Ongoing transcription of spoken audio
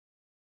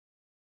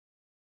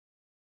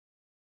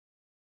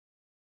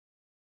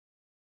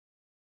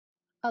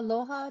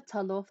Aloha,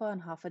 talofa,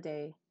 and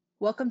hafa.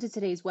 Welcome to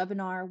today's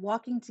webinar,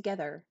 Walking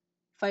Together,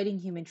 Fighting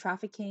Human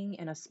Trafficking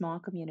in a Small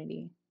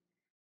Community.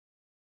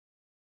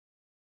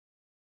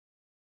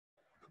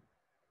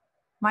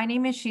 My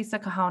name is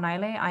Shisa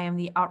Kahaunaile. I am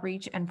the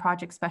Outreach and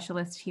Project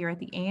Specialist here at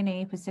the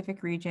ANA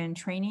Pacific Region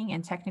Training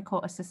and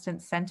Technical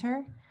Assistance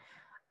Center.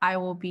 I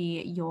will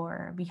be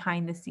your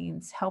behind the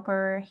scenes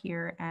helper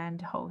here and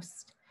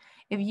host.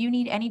 If you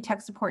need any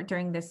tech support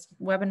during this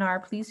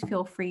webinar, please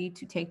feel free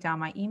to take down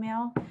my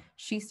email,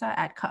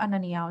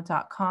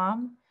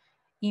 shisa@ka'ananiau.com.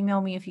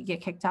 Email me if you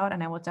get kicked out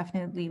and I will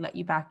definitely let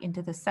you back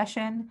into the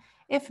session.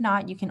 If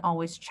not, you can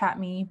always chat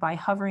me by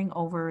hovering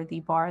over the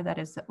bar that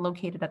is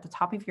located at the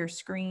top of your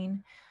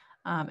screen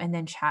and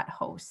then chat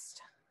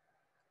host.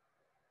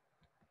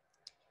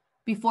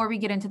 Before we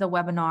get into the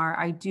webinar,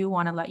 I do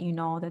want to let you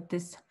know that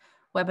this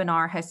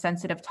webinar has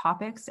sensitive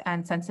topics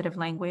and sensitive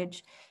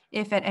language.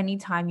 If at any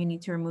time you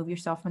need to remove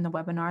yourself from the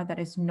webinar, that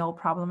is no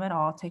problem at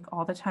all. Take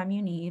all the time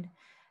you need.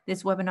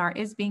 This webinar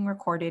is being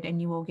recorded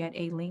and you will get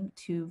a link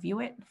to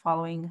view it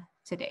following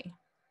today.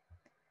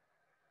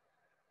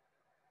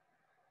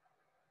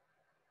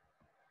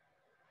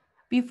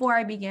 Before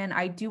I begin,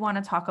 I do want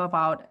to talk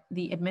about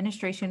the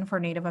Administration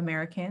for Native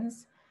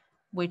Americans,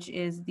 which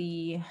is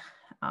the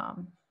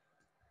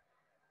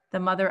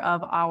mother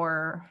of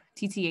our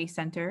TTA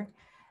Center.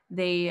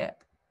 They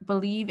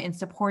believe in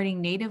supporting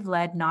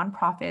Native-led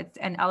nonprofits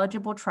and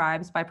eligible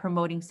tribes by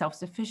promoting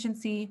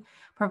self-sufficiency,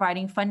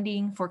 providing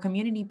funding for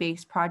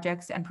community-based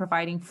projects, and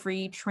providing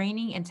free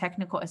training and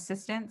technical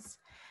assistance.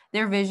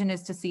 Their vision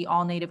is to see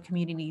all Native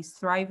communities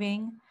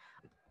thriving.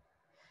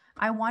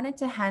 I wanted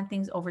to hand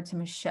things over to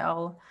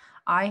Michelle.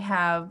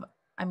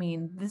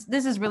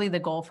 This is really the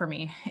goal for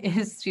me,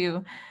 is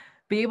to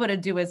be able to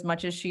do as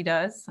much as she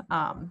does,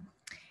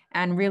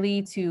 and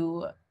really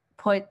to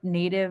put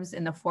Natives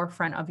in the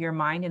forefront of your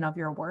mind and of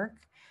your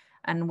work.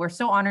 And we're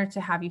so honored to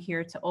have you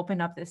here to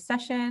open up this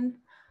session.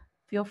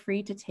 Feel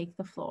free to take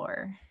the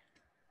floor.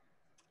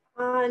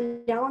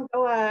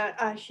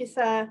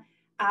 Shisa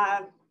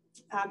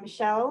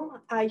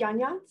Michelle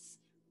Yanyats,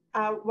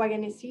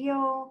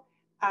 Waganisio,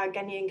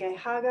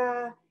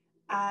 Ganyengehaga,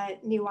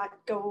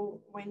 Niwatgo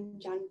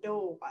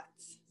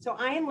Wenjandowats. So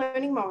I am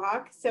learning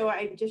Mohawk, so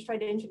I just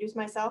tried to introduce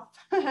myself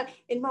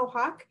in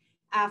Mohawk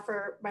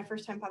for my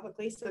first time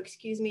publicly. So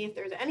excuse me if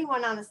there's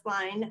anyone on this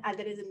line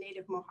that is a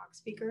native Mohawk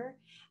speaker.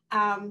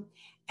 As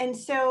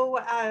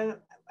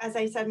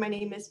I said, my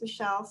name is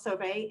Michelle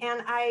Sauvé,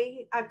 and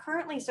I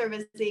currently serve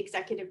as the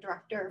Executive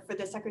Director for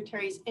the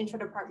Secretary's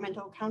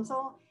Interdepartmental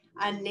Council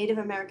on Native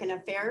American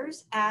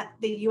Affairs at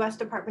the U.S.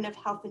 Department of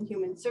Health and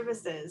Human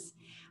Services.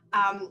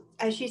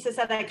 As Shisa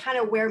said, I kind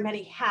of wear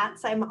many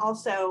hats. I'm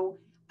also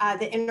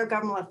the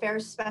Intergovernmental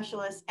Affairs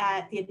Specialist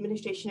at the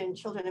Administration in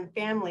Children and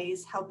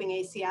Families, helping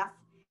ACF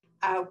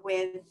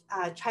with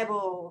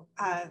tribal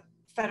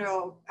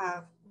federal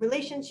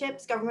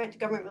relationships,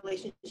 government-to-government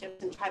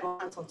relationships, and tribal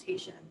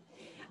consultation.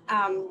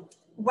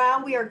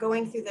 While we are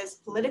going through this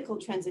political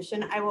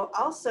transition, I will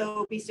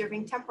also be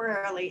serving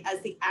temporarily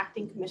as the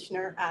acting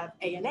commissioner of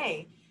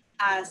ANA.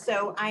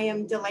 So I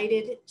am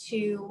delighted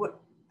to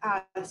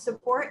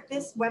support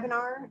this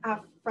webinar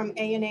from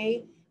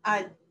ANA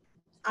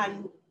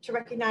to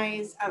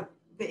recognize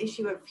the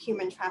issue of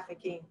human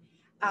trafficking.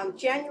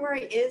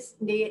 January is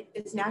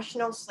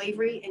National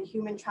Slavery and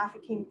Human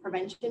Trafficking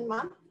Prevention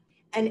Month,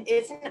 and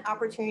it's an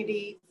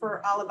opportunity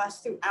for all of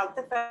us throughout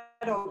the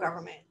federal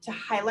government to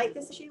highlight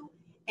this issue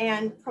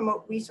and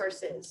promote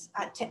resources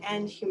to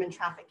end human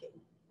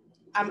trafficking.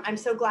 I'm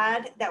so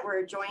glad that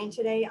we're joined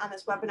today on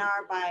this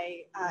webinar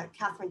by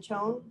Catherine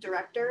Chone,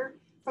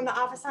 Director from the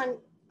Office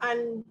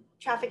on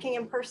Trafficking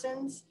in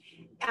Persons.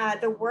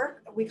 The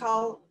work we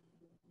call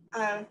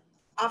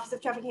Office of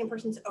Trafficking in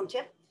Persons,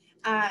 OTIP.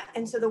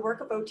 And so the work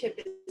of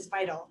OTIP is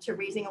vital to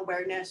raising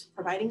awareness,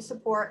 providing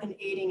support, and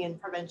aiding in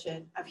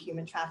prevention of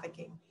human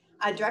trafficking.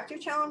 Director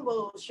Chone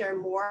will share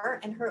more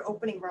in her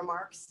opening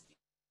remarks.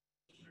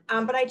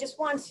 But I just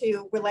want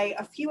to relay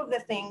a few of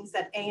the things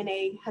that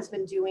ANA has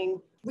been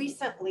doing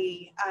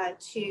recently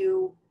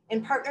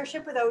in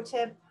partnership with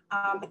OTIP,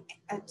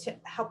 to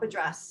help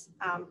address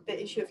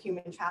the issue of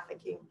human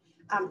trafficking.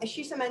 As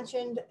Shisa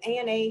mentioned,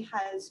 ANA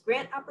has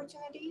grant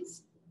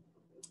opportunities,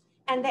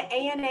 and the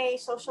ANA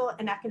Social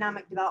and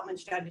Economic Development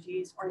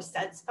Strategies, or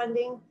SEDS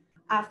funding,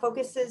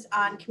 focuses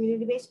on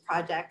community-based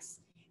projects,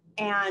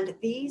 and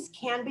these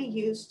can be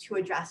used to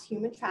address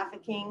human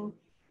trafficking,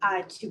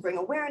 to bring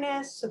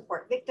awareness,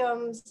 support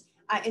victims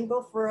in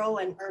both rural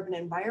and urban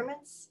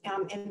environments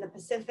in the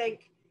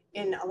Pacific,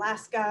 in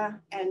Alaska,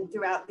 and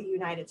throughout the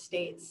United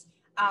States.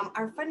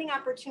 Our funding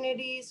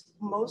opportunities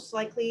most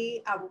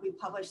likely will be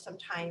published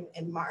sometime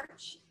in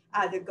March.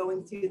 They're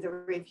going through the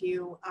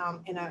review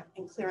in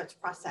clearance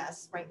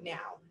process right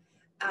now.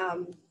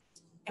 And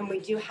we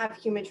do have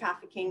human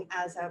trafficking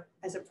as a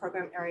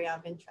program area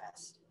of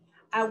interest.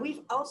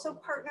 We've also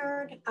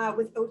partnered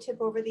with OTIP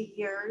over the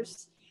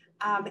years,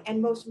 and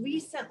most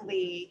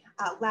recently,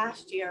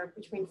 last year,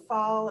 between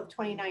fall of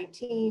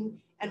 2019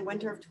 and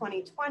winter of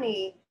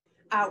 2020,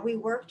 we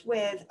worked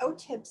with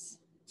OTIP's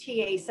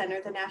TA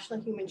Center, the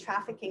National Human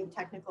Trafficking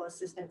Technical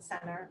Assistance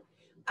Center,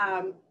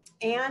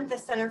 and the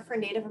Center for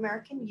Native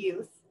American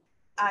Youth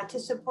to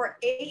support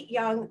 8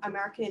 young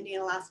American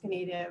Indian Alaska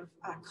Native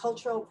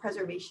cultural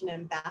preservation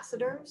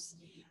ambassadors.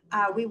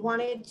 We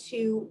wanted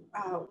to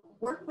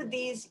work with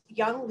these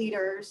young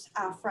leaders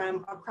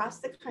from across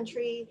the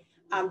country.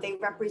 They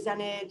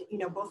represented,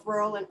 both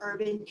rural and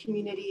urban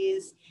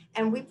communities,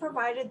 and we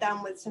provided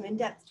them with some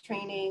in-depth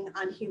training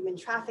on human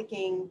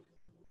trafficking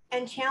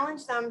and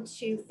challenged them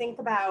to think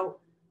about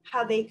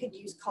how they could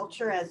use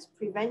culture as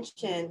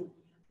prevention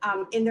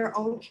in their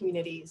own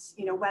communities,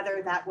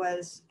 whether that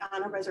was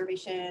on a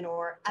reservation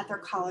or at their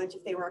college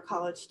if they were a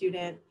college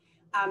student.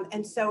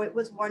 And so it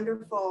was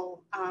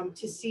wonderful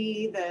to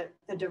see the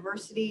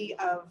diversity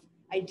of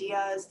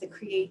ideas, the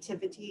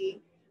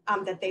creativity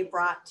that they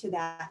brought to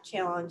that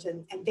challenge.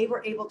 And they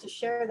were able to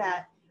share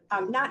that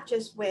not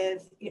just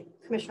with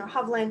Commissioner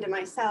Hovland and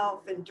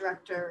myself and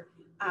Director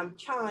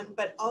Chan,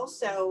 but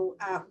also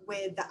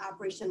with the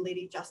Operation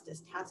Lady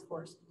Justice Task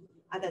Force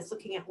that's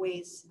looking at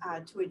ways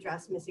to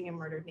address missing and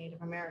murdered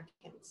Native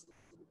Americans.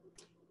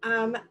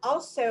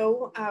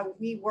 Also,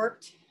 we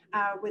worked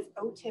with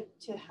OTIP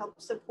to help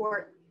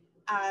support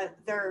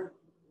their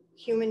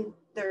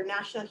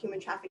National Human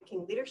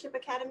Trafficking Leadership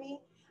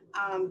Academy.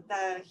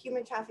 The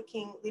Human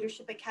Trafficking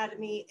Leadership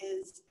Academy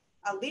is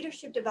a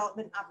leadership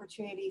development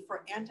opportunity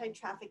for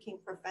anti-trafficking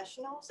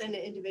professionals and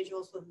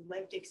individuals with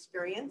lived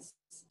experience.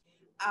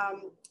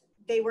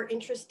 They were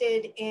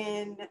interested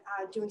in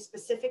doing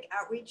specific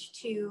outreach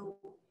to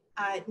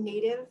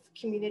Native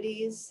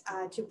communities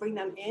to bring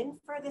them in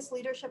for this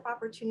leadership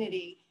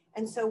opportunity.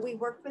 And so we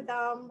worked with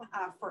them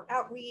for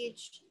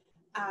outreach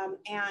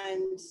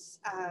and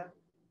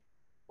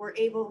were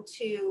able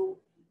to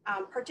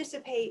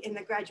participate in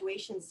the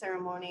graduation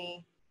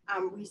ceremony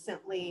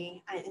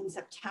recently in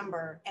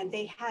September. And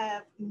they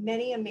have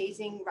many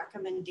amazing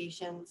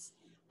recommendations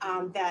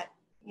that,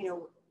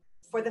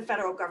 for the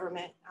federal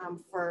government,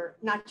 for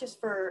not just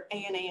for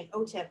ANA and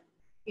OTIP,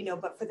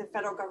 but for the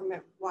federal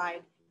government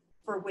wide,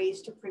 for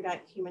ways to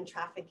prevent human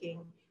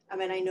trafficking.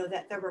 And I know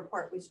that the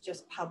report was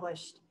just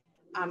published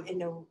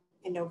in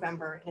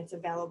November, and it's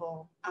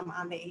available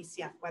on the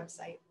ACF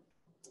website.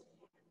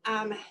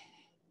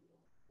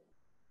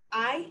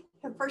 I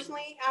have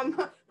personally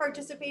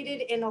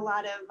participated in a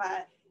lot of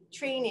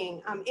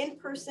training,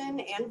 in-person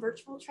and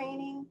virtual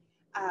training.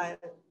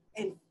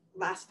 And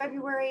last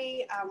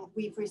February,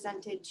 we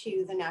presented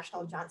to the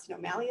National Johnson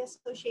O'Malley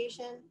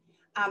Association.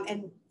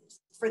 And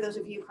for those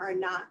of you who are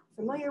not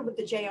familiar with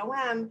the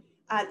JOM,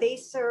 they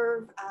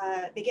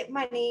get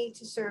money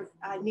to serve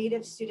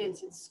Native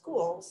students in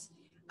schools.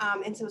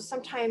 And so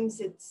sometimes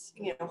it's,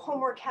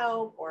 homework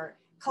help or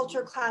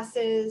culture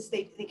classes.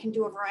 They can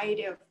do a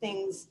variety of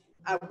things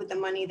with the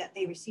money that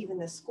they receive in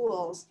the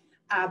schools.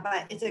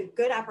 But it's a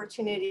good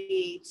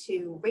opportunity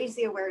to raise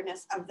the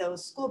awareness of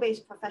those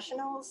school-based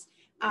professionals,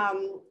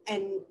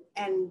 and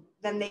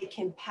then they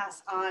can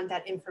pass on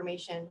that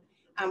information.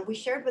 We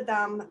shared with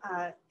them,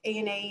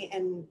 ANA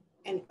and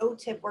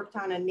OTIP worked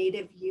on a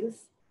Native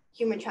youth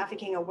human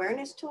trafficking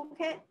awareness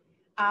toolkit.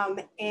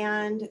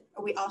 And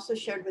we also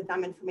shared with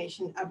them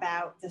information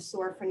about the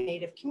SOAR for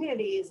Native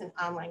Communities, an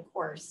online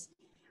course.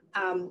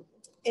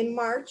 In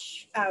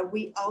March,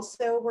 we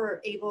also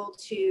were able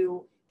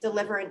to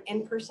deliver an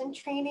in-person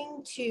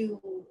training to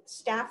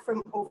staff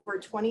from over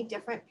 20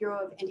 different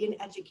Bureau of Indian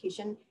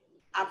Education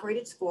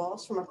operated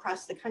schools from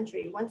across the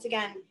country. Once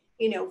again,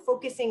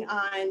 focusing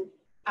on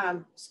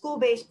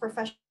school-based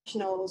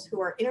professionals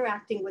who are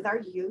interacting with our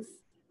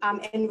youth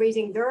and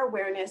raising their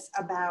awareness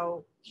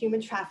about human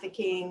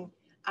trafficking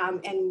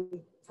and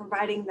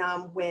providing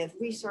them with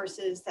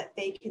resources that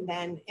they can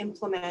then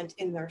implement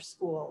in their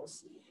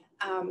schools.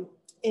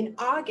 In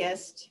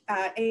August,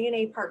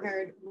 ANA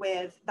partnered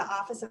with the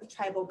Office of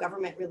Tribal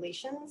Government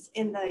Relations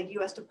in the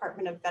U.S.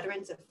 Department of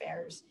Veterans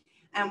Affairs,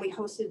 and we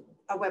hosted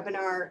a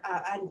webinar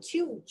on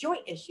 2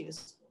 joint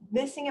issues,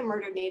 missing and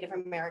murdered Native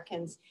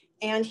Americans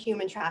and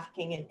human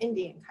trafficking in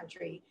Indian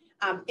country,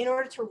 in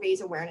order to raise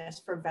awareness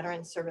for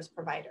veteran service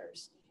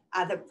providers.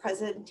 The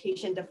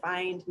presentation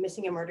defined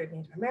missing and murdered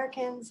Native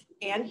Americans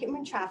and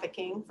human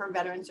trafficking for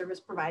veteran service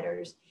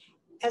providers,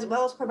 as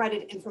well as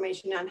provided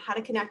information on how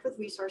to connect with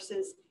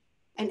resources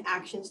and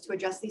actions to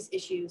address these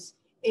issues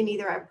in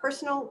either a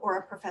personal or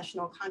a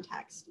professional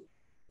context.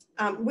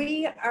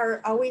 We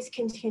are always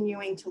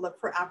continuing to look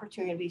for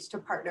opportunities to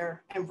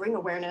partner and bring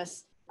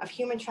awareness of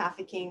human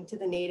trafficking to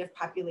the Native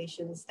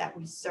populations that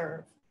we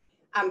serve.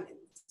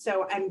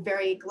 So I'm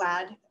very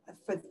glad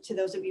to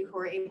those of you who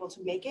are able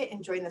to make it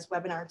and join this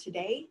webinar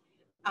today.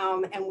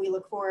 And we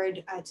look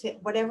forward to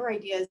whatever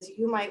ideas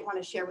you might want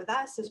to share with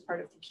us as part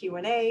of the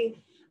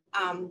Q&A,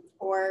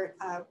 or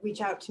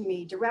reach out to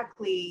me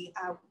directly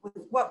with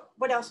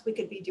what else we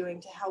could be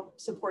doing to help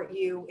support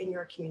you in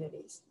your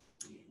communities.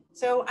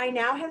 So I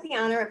now have the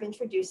honor of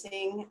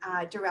introducing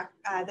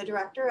the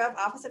Director of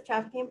Office of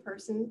Trafficking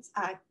Persons,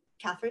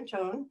 Catherine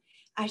Chon.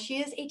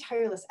 She is a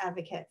tireless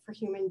advocate for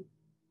human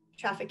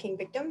trafficking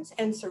victims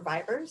and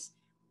survivors.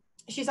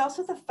 She's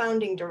also the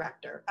founding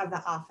director of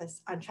the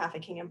Office on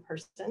Trafficking in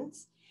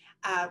Persons,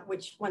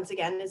 which once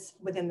again is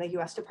within the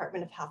U.S.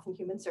 Department of Health and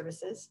Human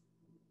Services.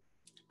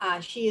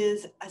 She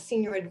is a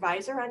senior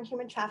advisor on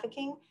human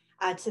trafficking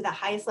to the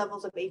highest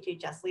levels of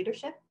HHS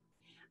leadership.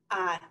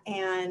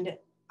 And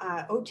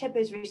OTIP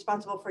is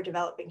responsible for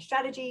developing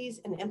strategies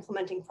and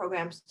implementing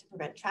programs to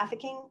prevent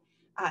trafficking,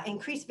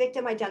 increase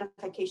victim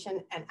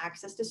identification and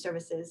access to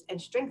services, and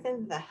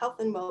strengthen the health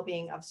and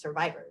well-being of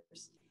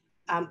survivors.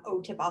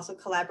 OTIP also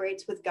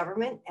collaborates with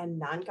government and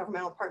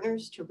non-governmental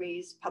partners to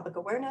raise public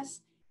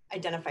awareness,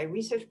 identify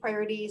research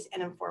priorities,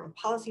 and inform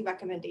policy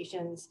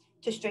recommendations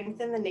to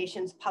strengthen the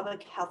nation's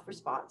public health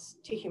response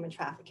to human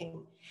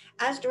trafficking.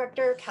 As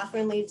director,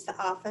 Catherine leads the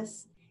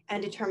office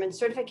and determines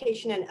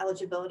certification and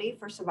eligibility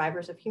for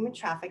survivors of human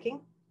trafficking.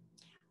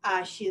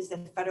 She is the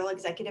federal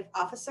executive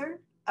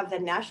officer of the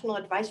National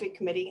Advisory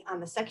Committee on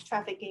the Sex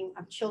Trafficking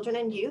of Children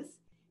and Youth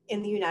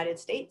in the United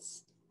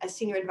States. As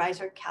senior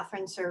advisor,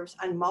 Catherine serves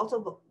on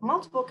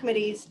multiple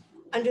committees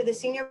under the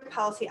Senior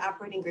Policy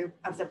Operating Group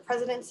of the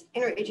President's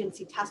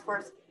Interagency Task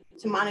Force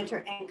to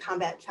monitor and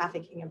combat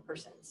trafficking in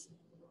persons.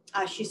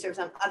 She serves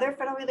on other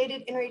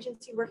federal-related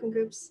interagency working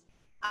groups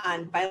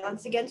on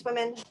violence against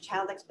women,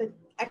 child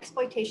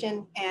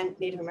exploitation, and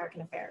Native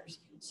American affairs.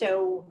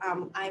 So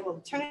I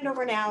will turn it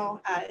over now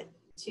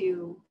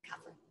to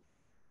Catherine.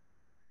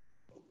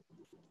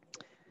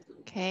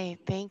 Okay,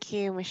 thank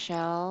you,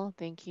 Michelle.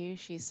 Thank you,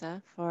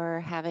 Shisa, for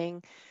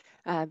having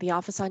the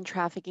Office on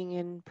Trafficking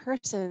in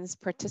Persons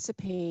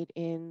participate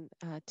in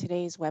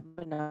today's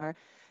webinar.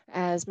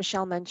 As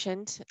Michelle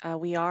mentioned,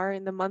 we are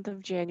in the month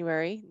of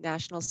January,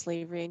 National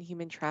Slavery and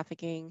Human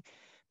Trafficking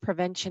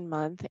Prevention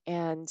Month.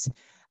 And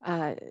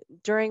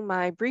during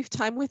my brief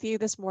time with you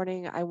this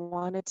morning, I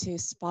wanted to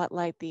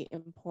spotlight the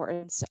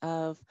importance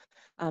of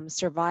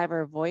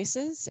survivor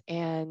voices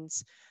and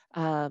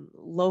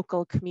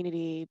local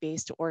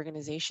community-based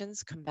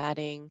organizations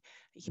combating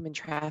human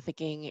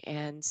trafficking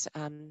and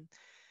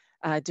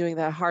doing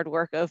the hard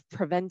work of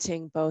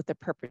preventing both the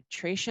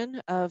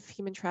perpetration of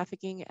human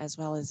trafficking as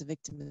well as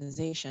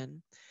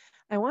victimization.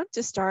 I want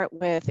to start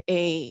with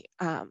a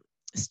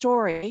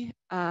story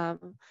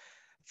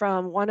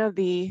from one of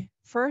the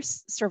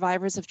first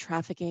survivors of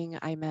trafficking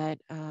I met,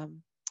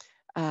 and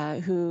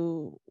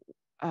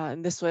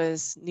this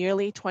was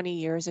nearly 20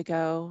 years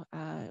ago,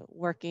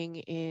 working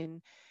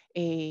in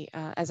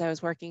as I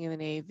was working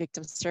in a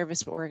victim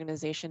service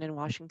organization in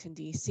Washington,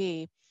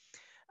 D.C.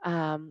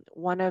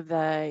 One of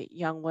the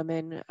young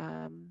women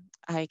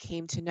I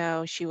came to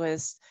know, she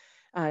was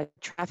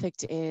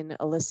trafficked in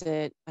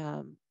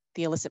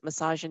the illicit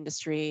massage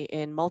industry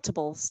in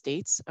multiple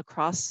states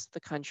across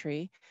the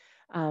country,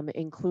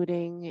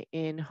 including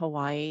in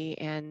Hawaii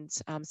and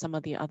some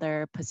of the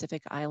other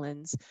Pacific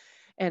islands.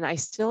 And I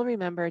still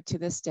remember to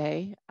this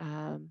day,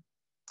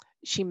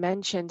 she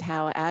mentioned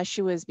how as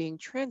she was being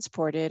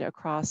transported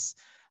across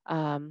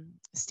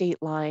state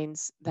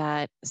lines,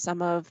 that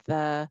some of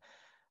the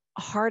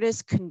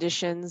hardest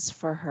conditions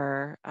for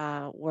her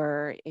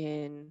were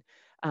in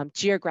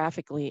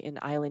geographically in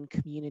island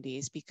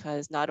communities,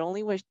 because not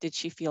only did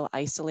she feel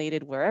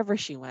isolated wherever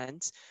she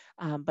went,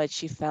 but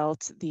she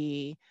felt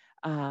the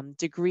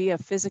degree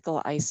of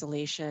physical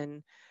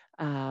isolation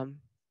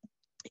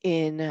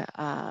in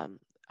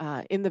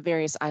the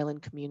various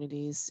island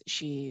communities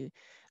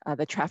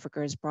the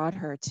traffickers brought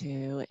her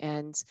to.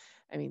 And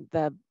I mean,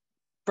 the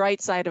bright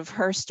side of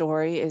her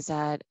story is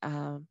that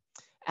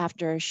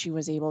after she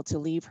was able to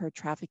leave her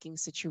trafficking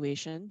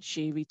situation,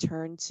 she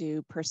returned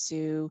to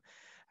pursue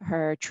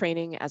her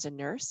training as a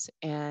nurse,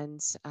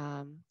 and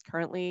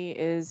currently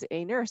is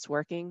a nurse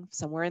working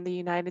somewhere in the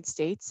United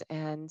States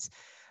and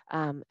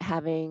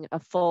having a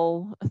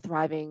full,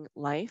 thriving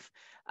life.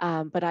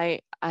 But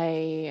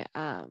I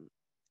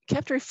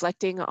kept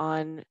reflecting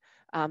on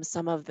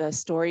some of the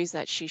stories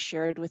that she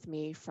shared with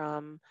me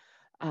from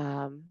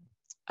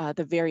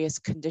the various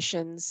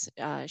conditions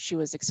she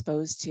was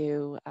exposed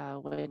to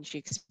when she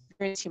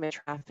experienced human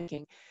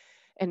trafficking.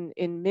 And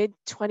in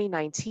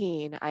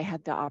mid-2019, I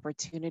had the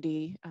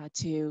opportunity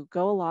to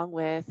go along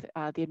with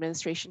the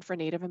Administration for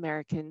Native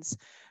Americans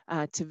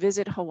to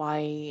visit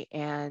Hawaii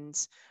and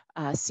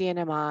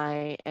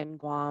CNMI and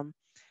Guam,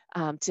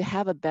 to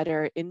have a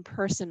better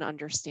in-person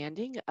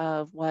understanding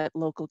of what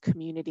local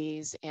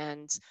communities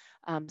and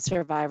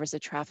survivors of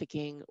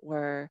trafficking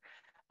were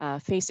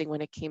facing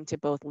when it came to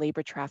both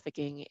labor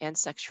trafficking and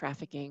sex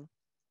trafficking.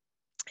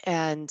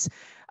 And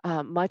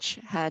much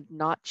had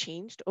not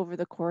changed over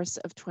the course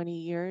of 20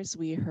 years.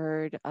 We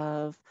heard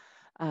of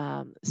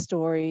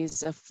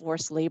stories of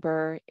forced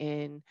labor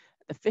in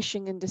the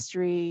fishing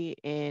industry,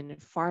 in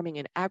farming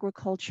and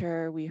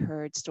agriculture. We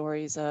heard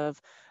stories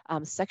of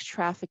sex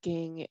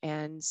trafficking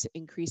and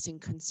increasing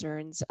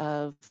concerns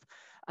of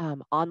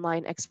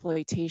online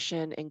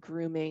exploitation and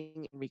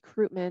grooming and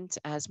recruitment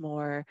as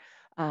more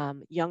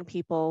young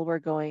people were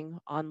going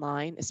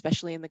online,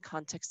 especially in the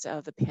context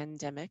of the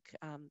pandemic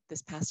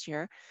this past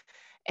year,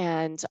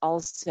 and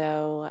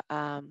also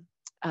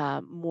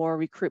more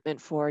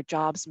recruitment for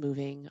jobs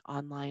moving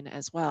online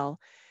as well.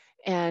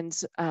 And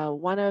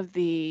one of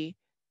the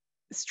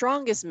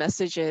strongest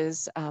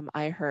messages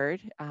I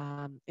heard,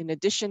 in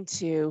addition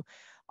to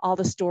all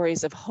the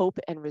stories of hope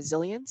and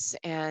resilience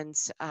and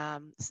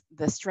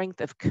the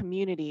strength of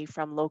community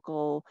from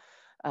local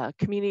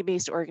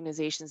community-based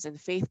organizations and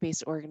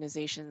faith-based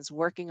organizations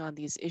working on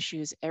these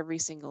issues every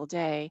single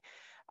day,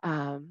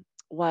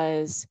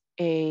 was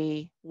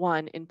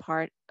in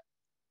part,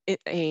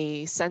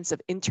 a sense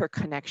of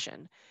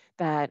interconnection,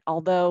 that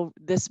although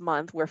this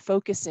month we're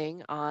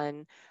focusing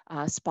on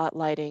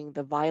spotlighting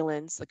the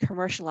violence, the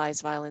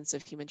commercialized violence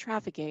of human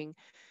trafficking,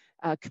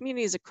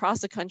 communities across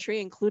the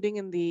country, including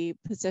in the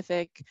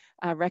Pacific,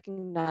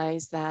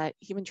 recognize that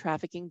human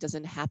trafficking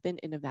doesn't happen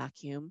in a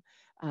vacuum.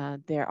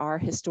 There are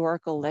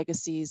historical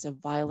legacies of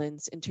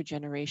violence,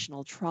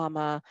 intergenerational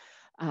trauma,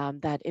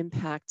 that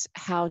impact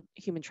how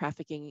human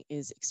trafficking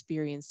is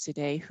experienced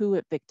today, who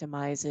it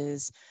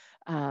victimizes,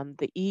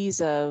 the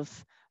ease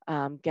of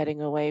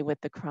getting away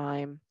with the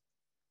crime,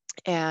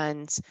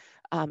 and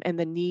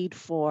the need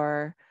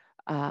for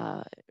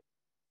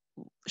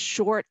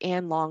short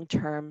and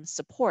long-term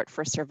support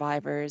for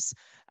survivors,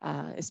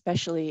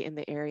 especially in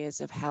the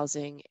areas of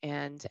housing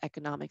and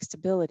economic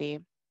stability.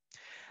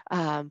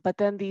 But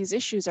then these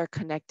issues are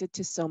connected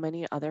to so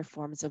many other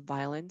forms of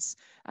violence,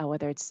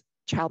 whether it's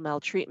child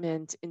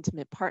maltreatment,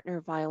 intimate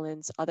partner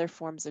violence, other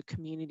forms of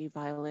community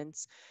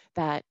violence,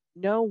 that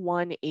no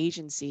one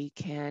agency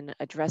can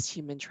address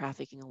human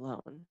trafficking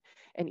alone.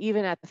 And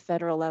even at the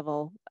federal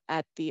level,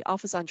 at the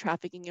Office on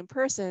Trafficking in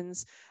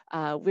Persons,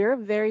 we're a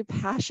very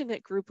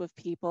passionate group of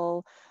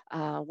people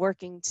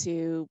working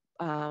to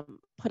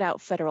put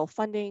out federal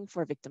funding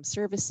for victim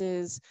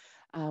services,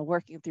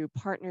 working through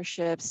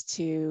partnerships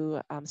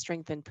to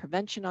strengthen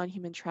prevention on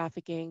human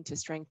trafficking, to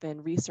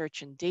strengthen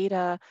research and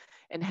data,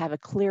 and have a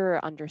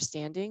clearer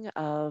understanding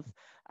of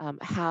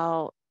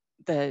how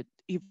the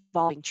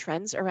evolving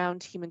trends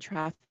around human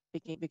trafficking,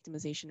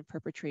 victimization, and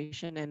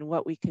perpetration, and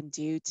what we can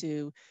do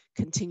to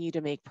continue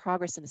to make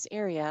progress in this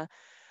area.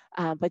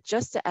 But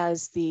just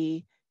as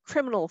the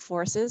criminal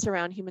forces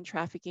around human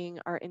trafficking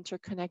are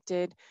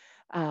interconnected,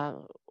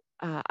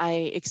 I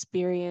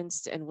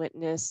experienced and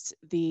witnessed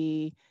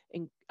the,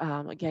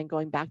 again,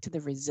 going back to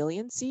the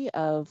resiliency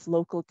of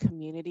local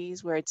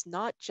communities, where it's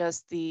not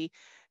just the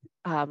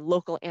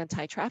local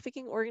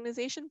anti-trafficking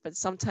organization, but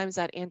sometimes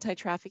that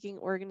anti-trafficking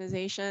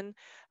organization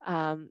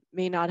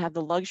may not have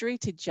the luxury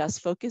to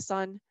just focus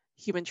on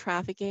human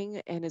trafficking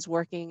and is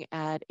working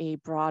at a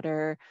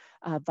broader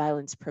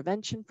violence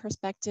prevention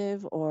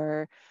perspective,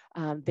 or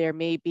there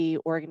may be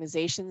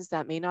organizations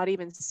that may not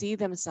even see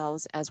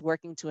themselves as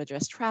working to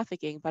address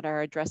trafficking, but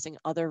are addressing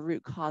other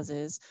root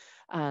causes,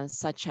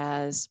 such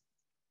as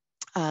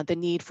the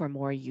need for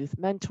more youth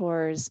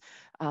mentors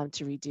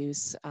to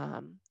reduce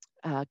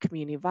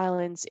community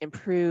violence,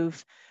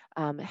 improve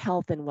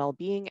health and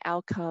well-being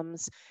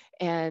outcomes,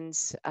 and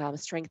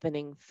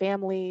strengthening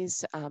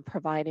families,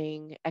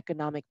 providing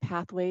economic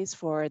pathways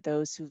for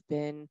those who've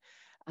been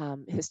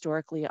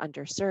historically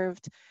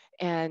underserved.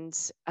 And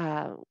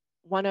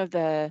one of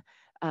the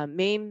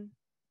main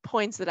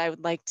points that I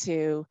would like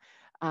to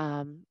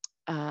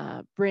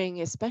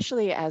bring,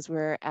 especially as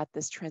we're at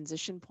this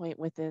transition point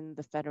within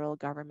the federal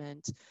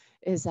government,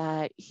 is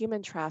that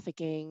human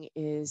trafficking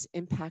is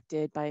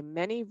impacted by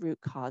many root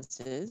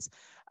causes,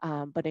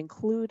 but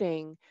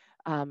including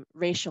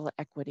racial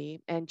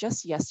equity. And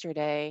just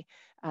yesterday,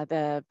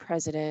 the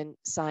president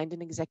signed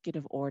an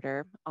executive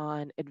order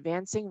on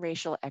advancing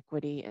racial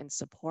equity and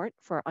support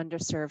for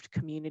underserved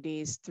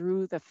communities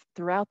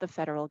throughout the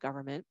federal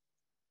government,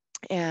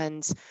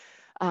 and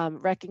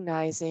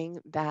recognizing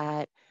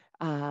that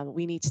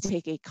we need to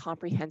take a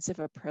comprehensive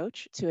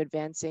approach to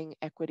advancing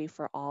equity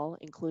for all,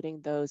 including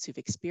those who've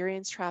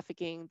experienced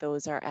trafficking,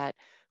 those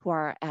who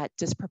are at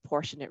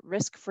disproportionate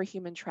risk for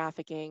human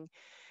trafficking.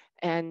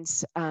 And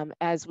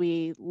as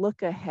we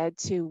look ahead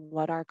to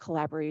what our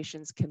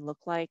collaborations can look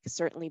like,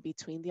 certainly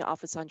between the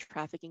Office on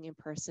Trafficking in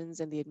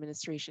Persons and the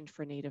Administration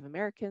for Native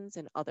Americans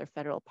and other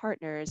federal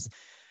partners,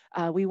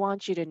 we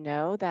want you to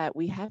know that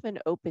we have an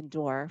open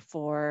door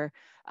for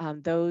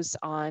those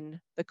on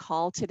the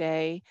call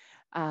today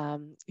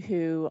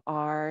who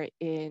are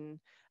in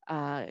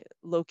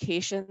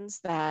locations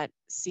that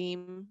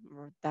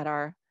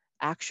are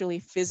actually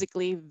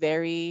physically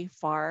very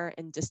far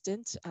and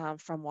distant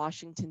from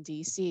Washington,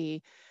 D.C.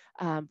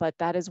 But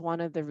that is one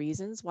of the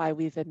reasons why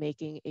we've been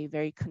making a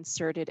very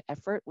concerted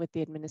effort with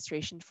the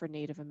Administration for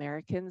Native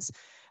Americans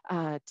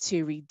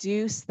to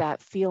reduce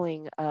that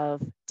feeling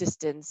of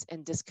distance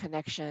and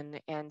disconnection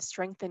and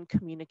strengthen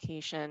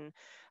communication,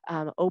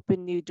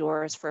 open new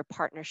doors for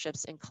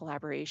partnerships and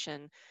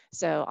collaboration.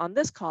 So on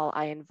this call,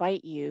 I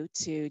invite you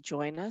to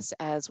join us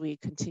as we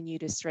continue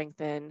to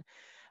strengthen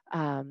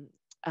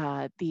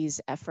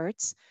these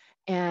efforts,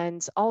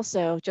 and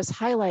also just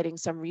highlighting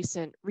some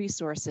recent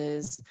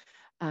resources.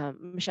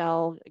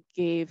 Michelle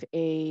gave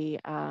a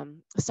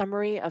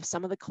summary of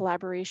some of the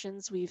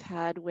collaborations we've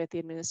had with the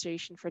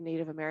Administration for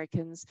Native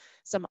Americans.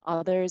 Some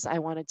others I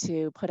wanted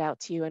to put out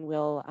to you, and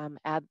we'll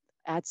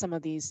add some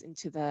of these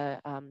into the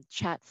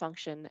chat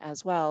function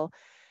as well.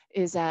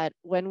 is that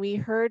when we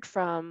heard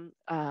from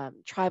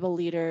tribal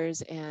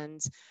leaders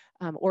and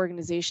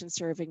organizations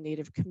serving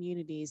Native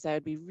communities, that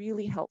would be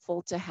really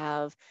helpful to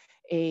have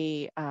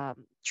a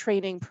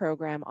training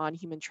program on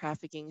human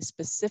trafficking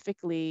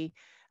specifically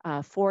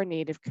for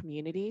Native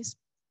communities.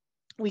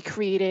 We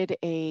created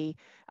a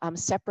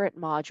separate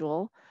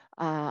module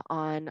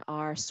on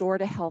our SOAR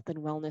to Health and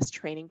Wellness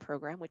training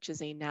program, which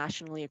is a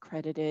nationally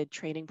accredited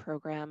training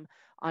program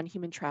on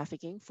human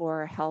trafficking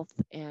for health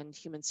and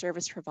human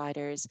service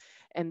providers.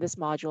 And this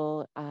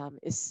module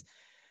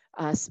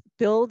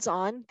builds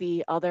on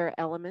the other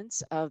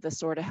elements of the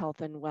SOAR to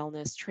Health and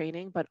Wellness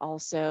training, but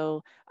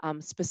also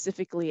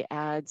specifically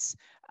adds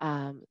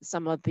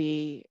some of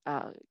the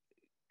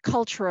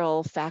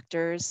cultural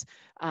factors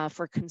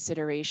for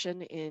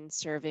consideration in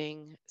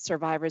serving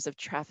survivors of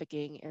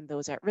trafficking and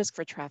those at risk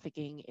for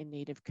trafficking in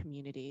Native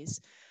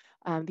communities.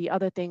 The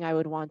other thing I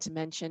would want to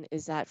mention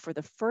is that for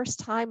the first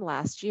time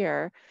last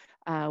year,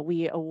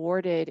 we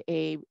awarded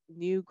a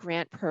new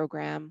grant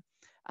program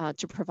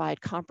to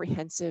provide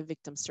comprehensive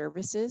victim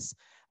services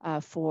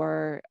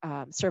for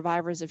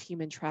survivors of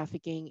human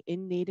trafficking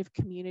in Native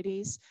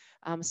communities.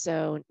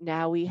 So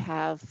now we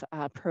have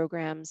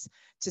programs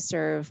to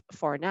serve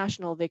foreign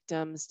national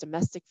victims,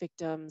 domestic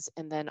victims,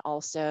 and then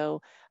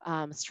also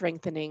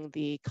strengthening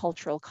the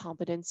cultural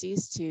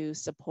competencies to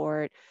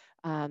support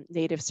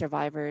Native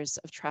survivors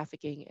of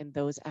trafficking and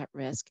those at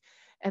risk.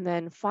 And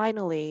then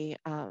finally,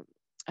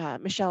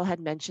 Michelle had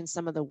mentioned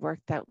some of the work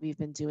that we've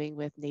been doing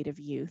with Native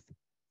youth.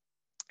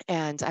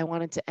 And I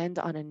wanted to end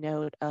on a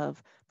note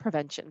of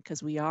prevention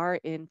because we are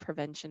in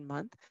Prevention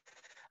Month.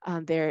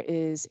 There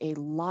is a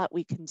lot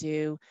we can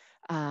do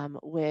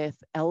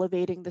with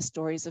elevating the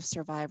stories of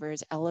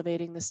survivors,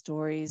 elevating the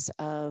stories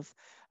of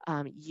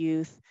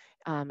youth,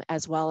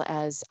 as well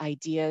as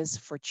ideas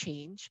for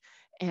change.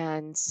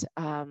 And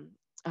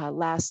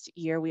last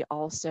year, we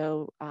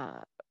also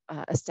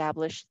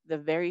established the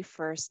very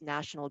first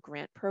national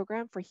grant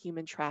program for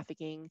human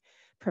trafficking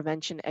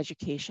prevention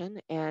education.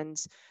 And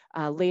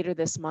later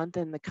this month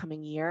and the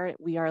coming year,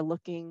 we are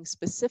looking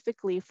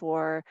specifically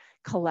for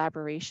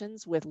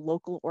collaborations with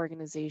local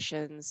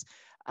organizations,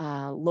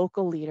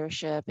 local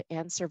leadership,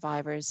 and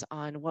survivors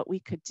on what we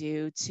could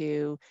do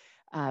to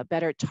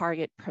better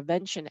target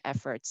prevention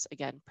efforts,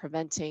 again,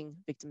 preventing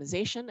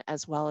victimization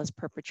as well as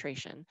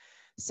perpetration.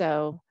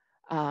 So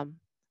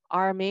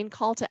our main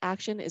call to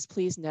action is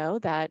please know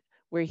that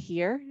we're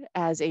here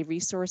as a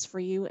resource for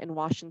you in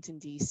Washington,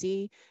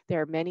 D.C.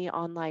 There are many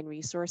online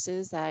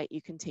resources that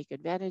you can take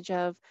advantage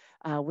of.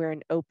 We're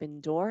an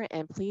open door,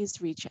 and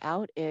please reach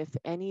out if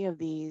any of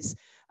these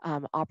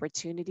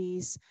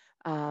opportunities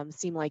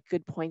seem like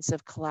good points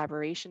of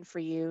collaboration for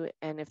you,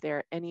 and if there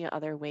are any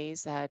other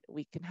ways that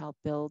we can help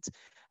build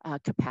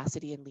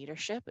capacity and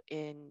leadership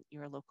in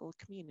your local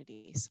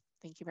communities.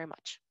 Thank you very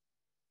much.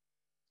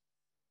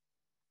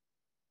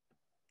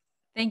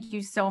 Thank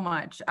you so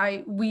much.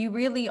 We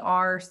really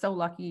are so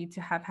lucky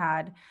to have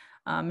had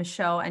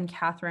Michelle and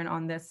Catherine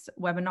on this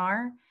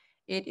webinar.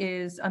 It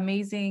is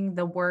amazing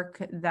the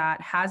work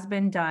that has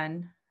been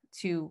done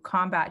to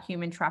combat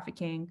human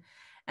trafficking.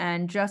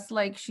 And just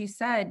like she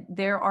said,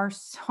 there are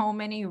so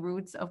many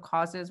roots of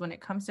causes when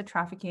it comes to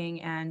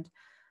trafficking. And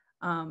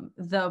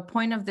the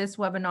point of this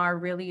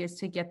webinar really is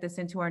to get this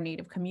into our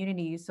Native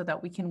communities so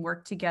that we can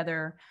work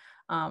together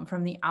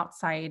from the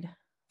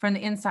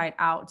inside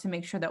out to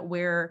make sure that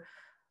we're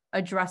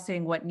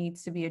addressing what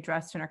needs to be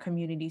addressed in our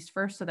communities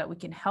first, so that we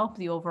can help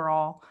the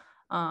overall,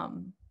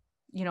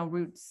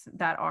 roots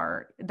that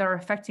are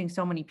affecting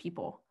so many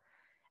people.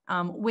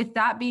 With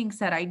that being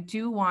said, I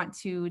do want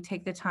to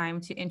take the time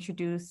to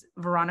introduce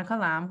Veronica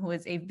Lamb, who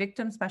is a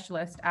victim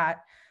specialist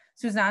at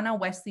Susannah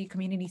Wesley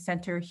Community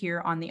Center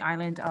here on the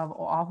island of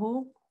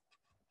Oahu.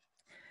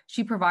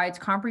 She provides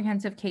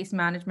comprehensive case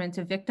management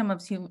to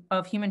victims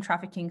of human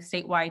trafficking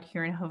statewide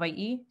here in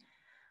Hawaii.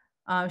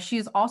 She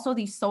is also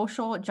the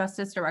Social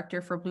Justice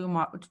Director for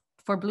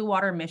Blue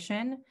Water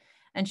Mission,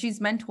 and she's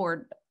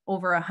mentored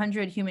over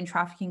 100 human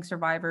trafficking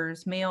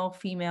survivors, male,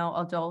 female,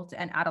 adult,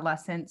 and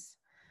adolescents.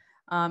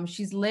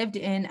 She's lived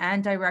in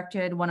and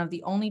directed one of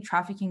the only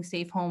trafficking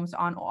safe homes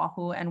on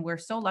Oahu, and we're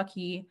so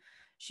lucky.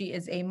 She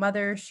is a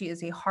mother, she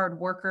is a hard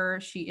worker,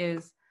 she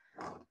is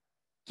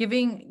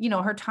giving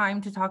her time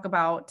to talk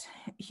about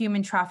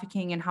human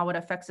trafficking and how it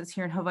affects us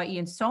here in Hawaii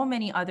and so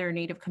many other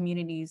Native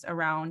communities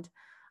around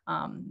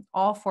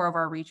all 4 of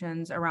our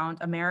regions around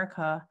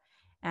America.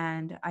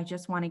 And I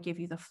just want to give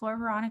you the floor,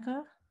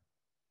 Veronica.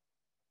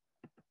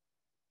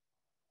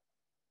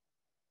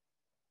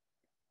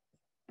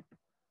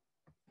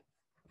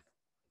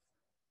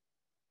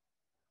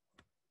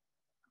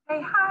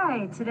 Hey,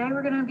 hi. Today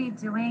we're going to be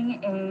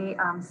doing a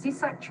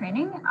CSEC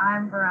training.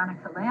 I'm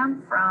Veronica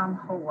Lamb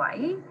from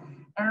Hawaii,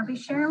 and I'll be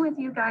sharing with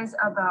you guys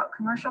about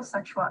commercial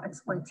sexual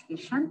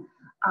exploitation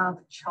of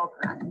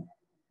children.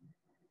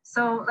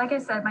 So like I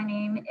said, my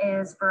name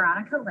is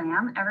Veronica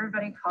Lamb.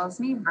 Everybody calls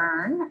me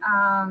Vern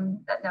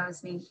that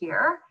knows me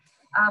here.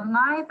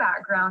 My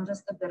background,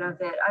 just a bit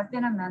of it, I've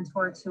been a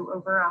mentor to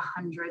over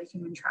 100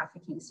 human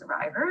trafficking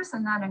survivors,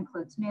 and that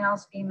includes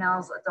males,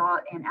 females,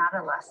 adult, and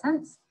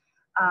adolescents,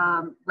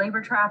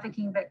 labor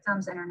trafficking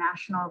victims,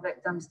 international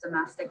victims,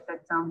 domestic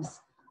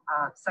victims,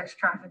 sex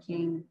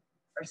trafficking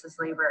versus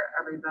labor,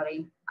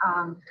 everybody.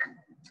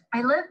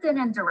 I lived in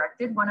and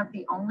directed one of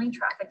the only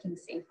trafficking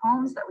safe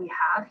homes that we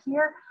have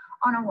here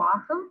on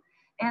Oahu,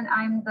 and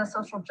I'm the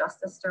social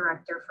justice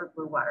director for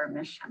Blue Water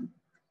Mission.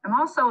 I'm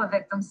also a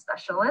victim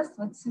specialist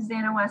with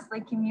Susannah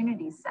Wesley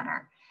Community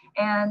Center.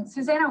 And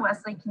Susannah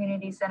Wesley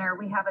Community Center,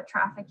 we have a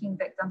trafficking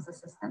victims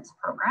assistance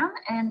program,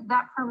 and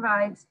that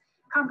provides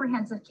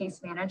comprehensive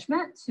case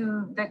management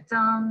to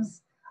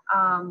victims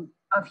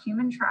of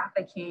human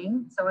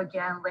trafficking. So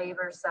again,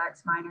 labor,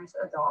 sex, minors,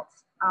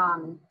 adults.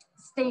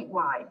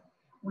 Statewide,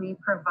 we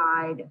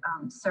provide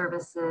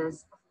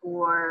services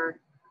for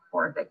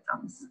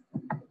victims.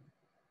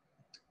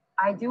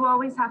 I do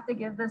always have to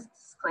give this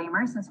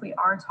disclaimer since we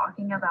are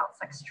talking about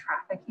sex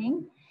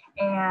trafficking,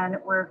 and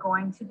we're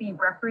going to be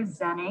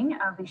representing,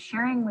 I'll be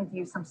sharing with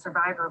you some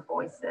survivor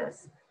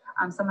voices,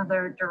 some of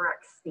their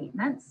direct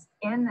statements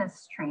in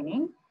this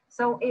training.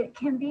 So it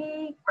can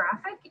be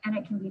graphic and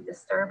it can be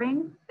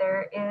disturbing.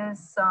 There is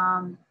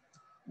some,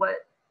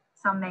 what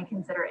some may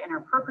consider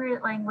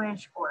inappropriate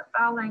language or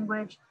foul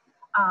language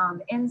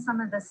in some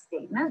of the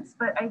statements,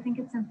 but I think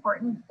it's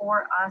important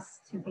for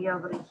us to be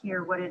able to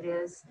hear what it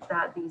is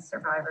that these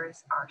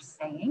survivors are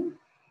saying.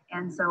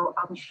 And so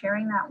I'll be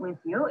sharing that with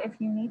you. If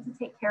you need to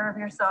take care of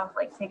yourself,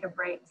 like take a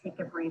break, take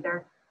a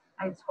breather,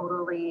 I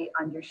totally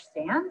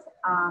understand.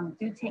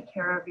 Do take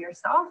care of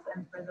yourself.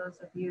 And for those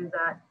of you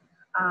that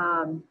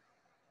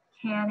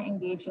can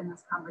engage in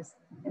this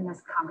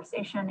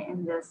conversation,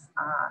 in this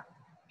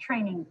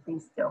training,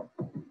 please do.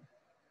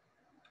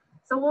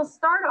 So we'll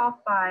start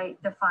off by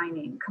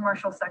defining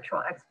commercial sexual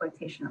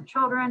exploitation of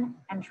children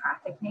and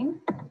trafficking.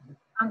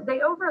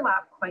 They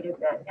overlap quite a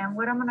bit. And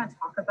what I'm going to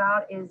talk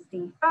about is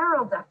the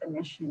federal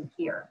definition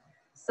here.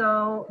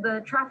 So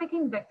the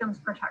Trafficking Victims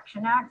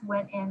Protection Act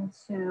went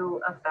into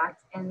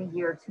effect in the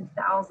year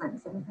 2000.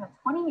 So we've had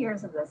 20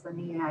 years of this in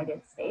the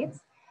United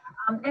States.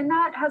 And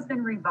that has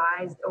been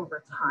revised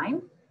over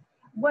time.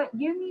 What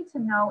you need to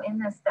know in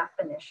this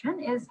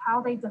definition is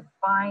how they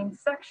define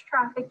sex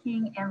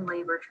trafficking and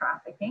labor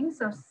trafficking.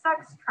 So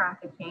sex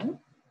trafficking,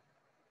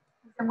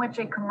 in which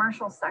a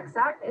commercial sex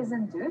act is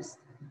induced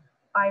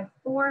by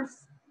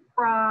force,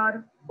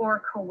 fraud,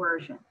 or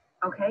coercion.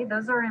 Okay,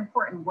 those are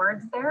important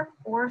words there: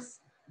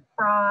 force,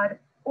 fraud,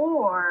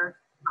 or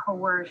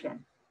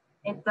coercion.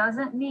 It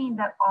doesn't mean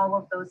that all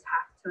of those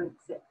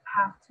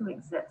have to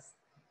exist.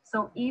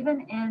 So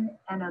even in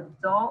an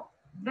adult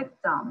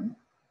victim,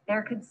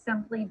 there could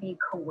simply be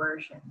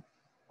coercion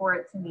for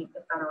it to meet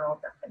the federal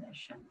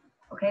definition.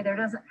 Okay, there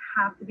doesn't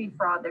have to be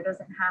fraud, there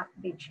doesn't have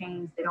to be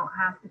chains, they don't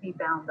have to be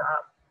bound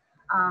up.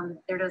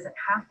 There doesn't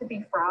have to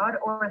be fraud,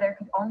 or there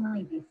could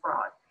only be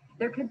fraud.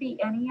 There could be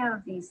any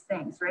of these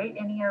things, right?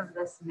 Any of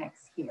this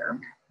mix here.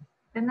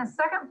 Then the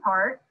second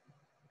part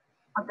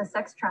of the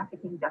sex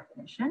trafficking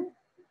definition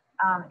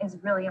is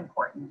really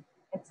important.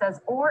 It says,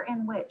 or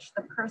in which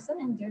the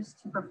person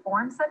induced to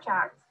perform such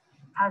act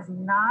has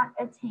not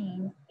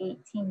attained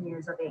 18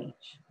 years of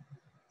age.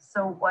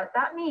 So what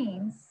that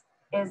means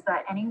is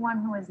that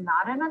anyone who is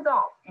not an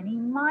adult, any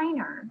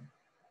minor,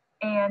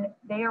 and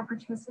they are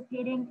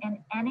participating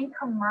in any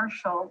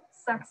commercial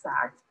sex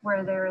act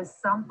where there is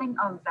something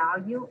of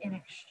value in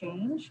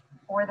exchange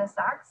for the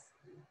sex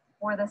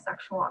or the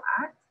sexual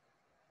act,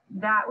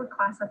 that would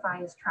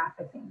classify as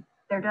trafficking.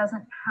 There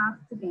doesn't have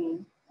to be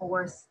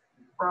force,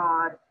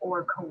 fraud,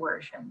 or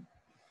coercion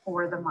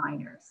for the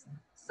minors.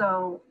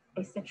 So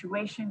a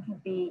situation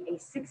could be a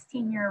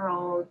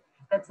 16-year-old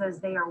that says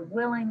they are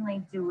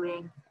willingly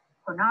doing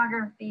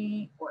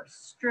pornography or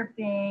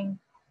stripping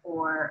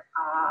or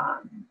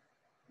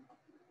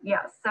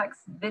sex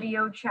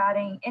video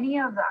chatting, any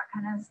of that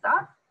kind of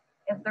stuff.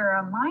 If they're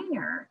a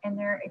minor and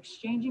they're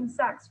exchanging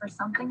sex for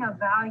something of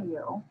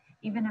value,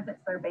 even if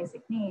it's their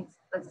basic needs,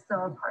 that's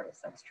still a part of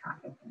sex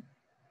trafficking.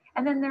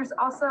 And then there's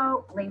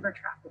also labor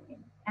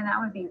trafficking, and that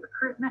would be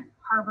recruitment,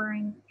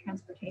 harboring,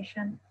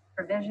 transportation,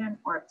 provision,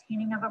 or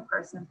obtaining of a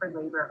person for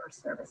labor or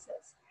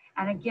services.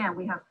 And again,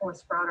 we have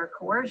force, fraud, or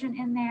coercion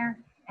in there,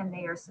 and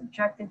they are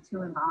subjected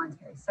to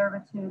involuntary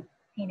servitude,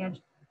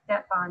 peonage,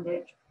 debt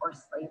bondage, or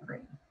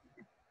slavery.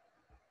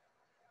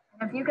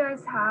 And if you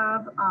guys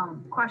have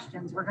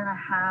questions, we're gonna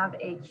have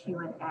a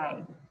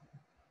Q&A.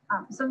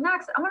 So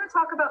next, I'm going to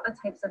talk about the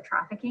types of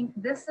trafficking.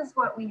 This is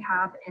what we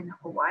have in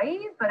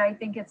Hawaii, but I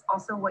think it's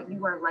also what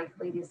you are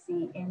likely to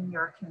see in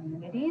your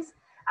communities.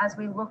 As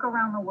we look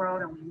around the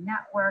world and we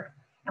network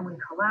and we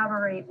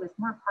collaborate with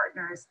more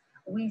partners,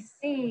 we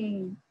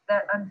see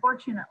that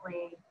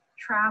unfortunately,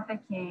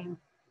 trafficking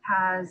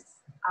has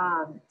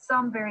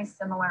some very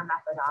similar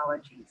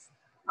methodologies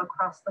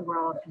across the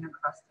world and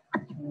across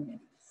different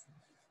communities.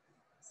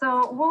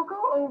 So we'll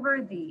go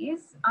over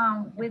these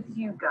with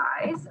you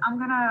guys. I'm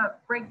gonna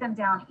break them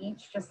down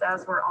each just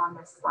as we're on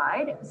this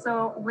slide.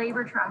 So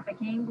labor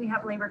trafficking, we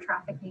have labor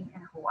trafficking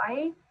in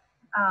Hawaii.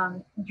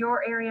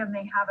 Your area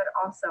may have it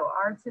also.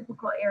 Our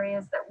typical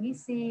areas that we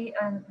see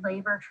in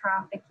labor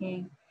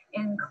trafficking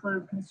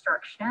include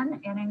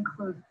construction and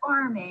include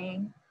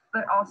farming,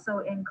 but also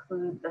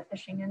include the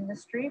fishing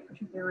industry,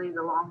 particularly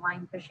the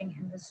longline fishing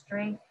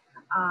industry.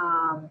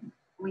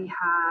 We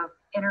have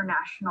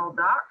international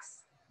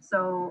docks,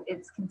 so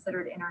it's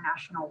considered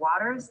international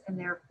waters and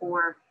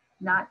therefore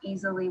not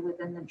easily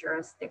within the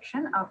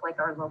jurisdiction of like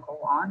our local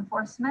law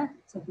enforcement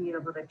to be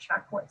able to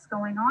check what's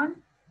going on.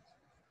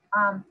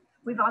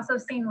 We've also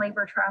seen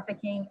labor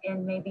trafficking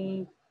in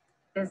maybe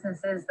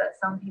businesses that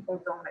some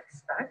people don't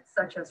expect,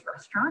 such as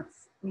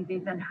restaurants. We've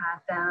even had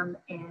them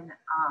in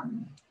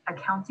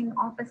accounting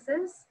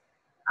offices.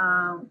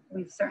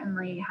 We've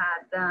certainly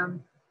had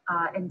them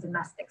in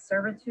domestic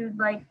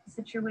servitude-like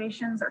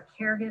situations or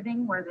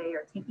caregiving where they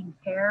are taking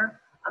care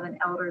of an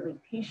elderly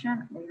patient,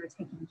 they are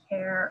taking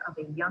care of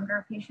a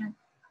younger patient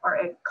or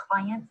a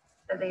client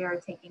that they are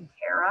taking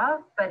care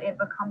of, but it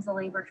becomes a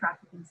labor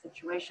trafficking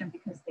situation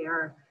because they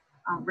are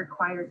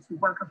required to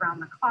work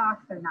around the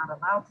clock. They're not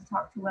allowed to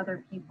talk to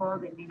other people.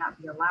 They may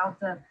not be allowed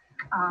to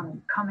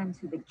come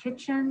into the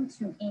kitchen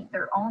to eat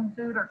their own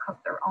food or cook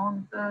their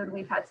own food.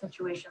 We've had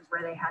situations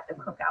where they had to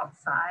cook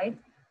outside,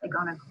 like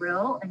on a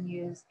grill, and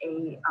use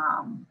a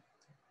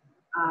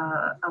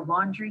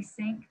laundry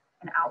sink,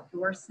 an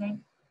outdoor sink,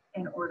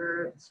 in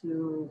order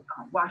to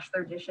wash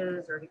their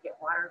dishes or to get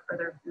water for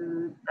their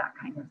food, that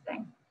kind of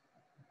thing.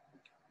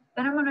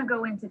 Then I'm going to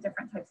go into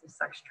different types of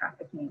sex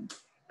trafficking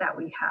that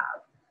we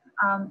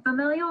have.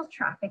 Familial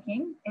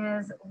trafficking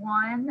is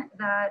one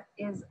that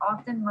is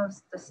often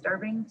most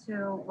disturbing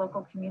to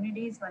local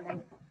communities when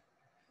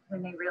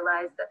they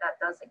realize that that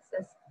does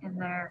exist in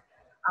their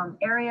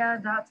area.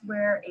 That's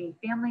where a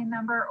family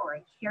member or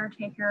a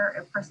caretaker,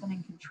 a person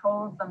in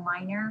control of the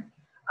minor.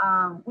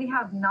 We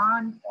have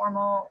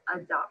non-formal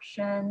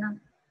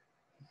adoption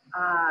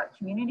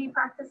community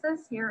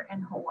practices here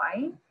in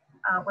Hawaii,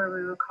 where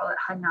we would call it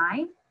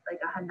Hanai,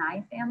 like a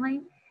Hanai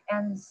family.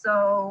 And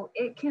so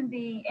it can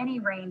be any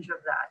range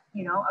of that,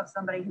 you know, of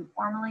somebody who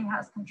formally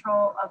has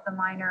control of the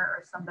minor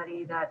or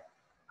somebody that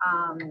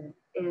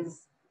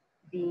is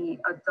the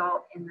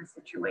adult in the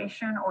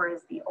situation or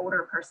is the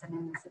older person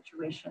in the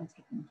situation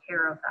taking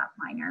care of that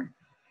minor.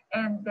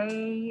 And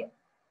they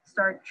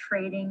start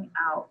trading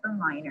out the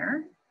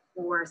minor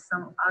for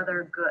some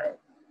other good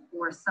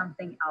or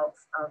something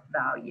else of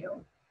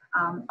value.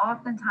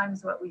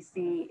 Oftentimes what we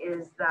see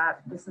is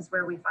that this is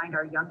where we find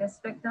our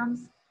youngest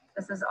victims.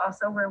 This is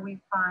also where we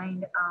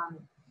find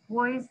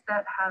boys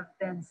that have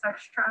been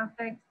sex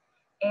trafficked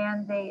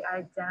and they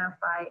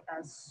identify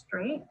as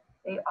straight.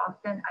 They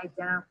often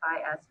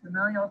identify as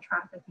familial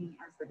trafficking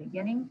as the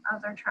beginning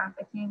of their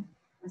trafficking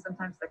and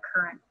sometimes the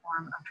current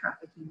form of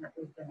trafficking that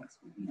they've been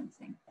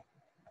experiencing.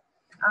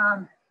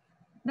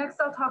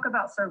 Next, I'll talk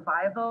about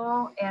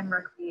survival and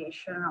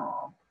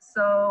recreational.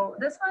 So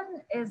this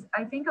one is,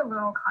 I think, a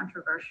little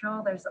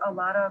controversial. There's a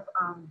lot of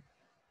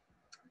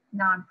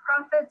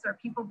nonprofits or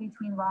people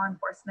between law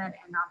enforcement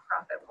and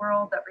nonprofit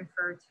world that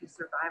refer to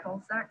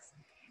survival sex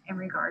in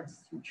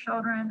regards to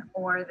children,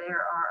 or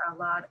there are a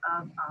lot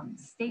of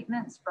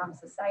statements from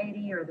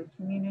society or the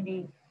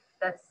community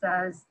that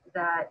says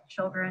that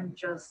children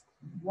just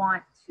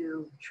want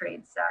to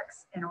trade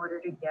sex in order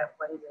to get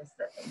what it is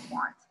that they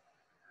want.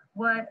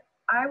 What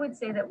I would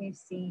say that we've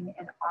seen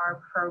in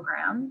our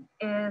program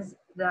is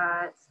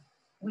that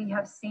we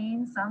have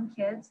seen some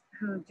kids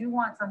who do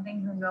want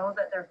something, who know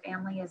that their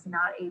family is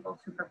not able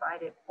to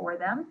provide it for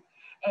them.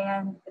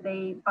 And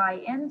they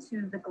buy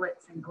into the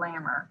glitz and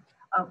glamour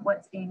of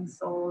what's being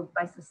sold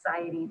by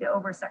society, the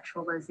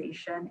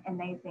over-sexualization, and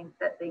they think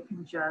that they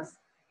can just,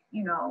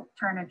 you know,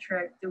 turn a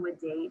trick, do a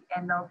date,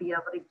 and they'll be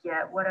able to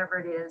get whatever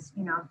it is,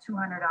 you know,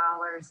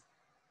 $200,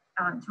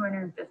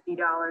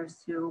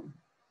 $250 to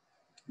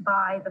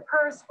buy the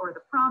purse or the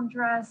prom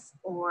dress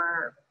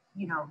or,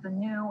 you know, the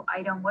new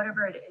item,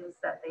 whatever it is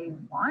that they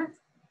want.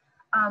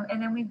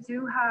 And then we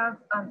do have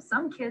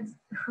some kids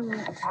who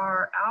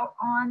are out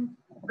on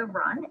the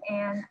run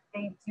and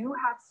they do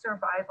have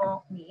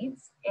survival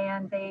needs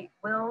and they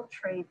will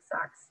trade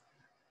sex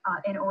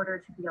in order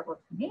to be able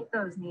to meet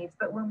those needs.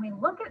 But when we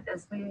look at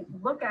this, we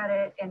look at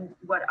it and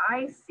what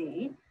I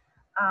see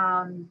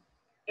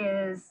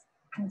is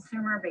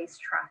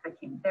consumer-based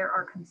trafficking. There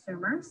are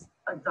consumers,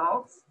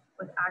 adults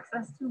with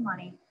access to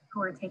money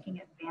who are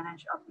taking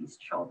advantage of these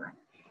children.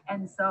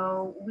 And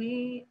so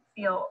we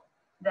feel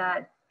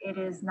that it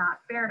is not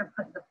fair to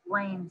put the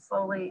blame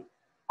solely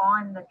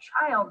on the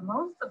child.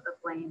 Most of the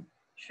blame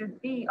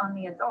should be on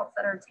the adults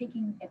that are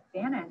taking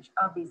advantage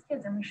of these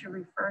kids. And we should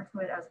refer to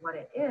it as what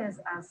it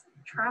is, as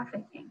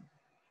trafficking.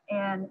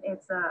 And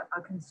it's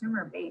a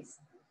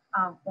consumer-based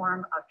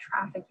form of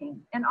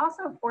trafficking. And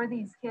also for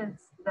these kids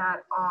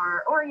that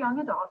are, or young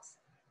adults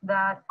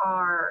that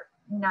are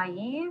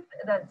naive,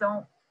 that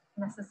don't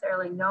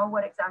necessarily know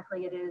what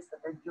exactly it is that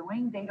they're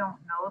doing. They don't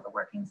know the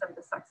workings of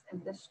the sex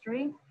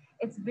industry.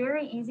 It's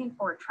very easy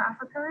for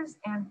traffickers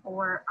and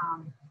for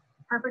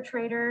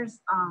perpetrators,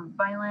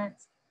 violent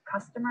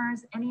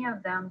customers, any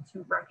of them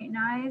to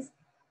recognize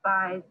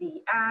by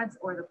the ads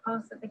or the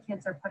posts that the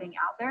kids are putting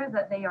out there,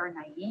 that they are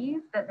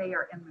naive, that they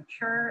are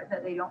immature,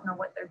 that they don't know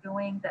what they're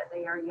doing, that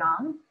they are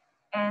young,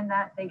 and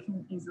that they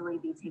can easily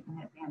be taken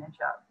advantage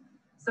of.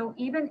 So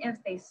even if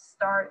they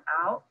start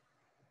out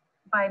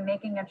by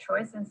making a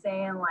choice and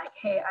saying like,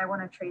 hey, I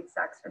want to trade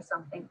sex for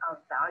something of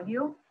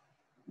value,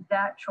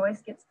 that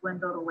choice gets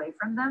dwindled away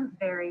from them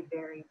very,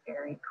 very,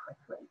 very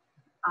quickly.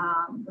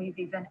 We've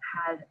even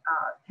had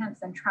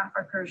pimps and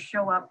traffickers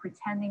show up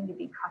pretending to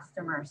be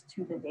customers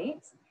to the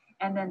dates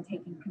and then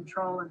taking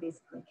control and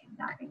basically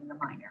kidnapping the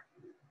minor.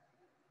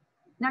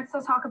 Next,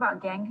 I'll talk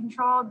about gang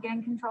control.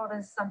 Gang control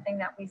is something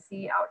that we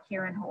see out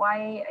here in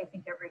Hawaii. I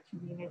think every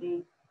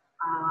community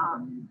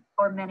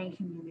or many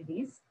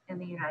communities in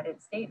the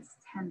United States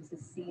tend to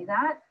see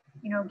that.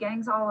 You know,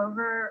 gangs all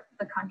over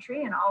the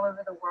country and all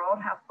over the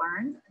world have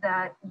learned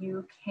that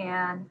you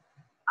can,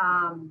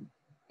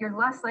 you're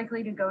less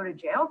likely to go to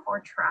jail for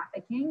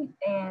trafficking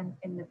an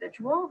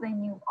individual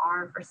than you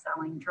are for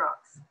selling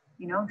drugs.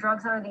 You know,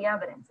 drugs are the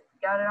evidence. If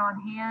you got it on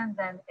hand,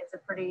 then it's a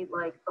pretty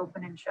like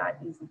open and shut,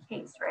 easy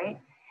case, right?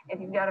 If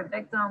you've got a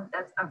victim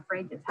that's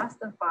afraid to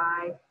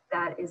testify,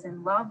 that is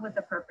in love with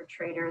the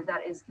perpetrator,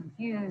 that is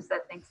confused,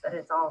 that thinks that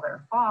it's all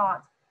their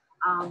fault,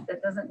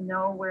 that doesn't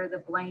know where the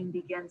blame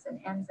begins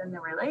and ends in the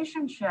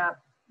relationship,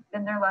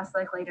 then they're less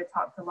likely to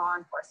talk to law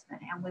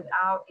enforcement. And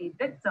without a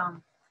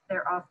victim,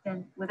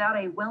 without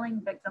a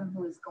willing victim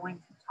who is going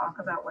to talk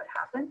about what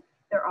happened,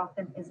 there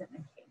often isn't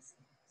a case.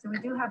 So we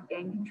do have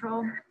gang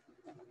control.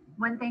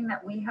 One thing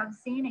that we have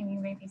seen, and you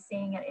may be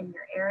seeing it in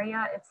your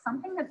area, it's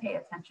something to pay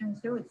attention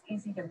to. It's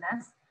easy to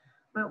miss,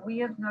 but we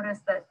have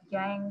noticed that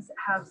gangs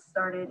have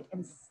started,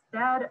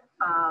 instead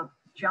of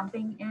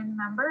jumping in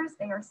members,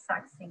 they are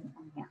sexting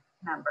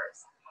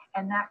members.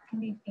 And that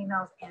can be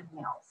females and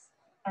males.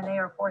 And they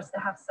are forced to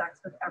have sex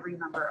with every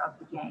member of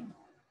the gang.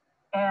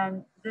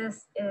 And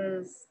this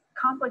is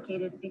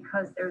complicated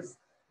because there's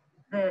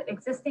the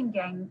existing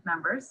gang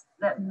members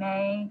that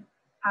may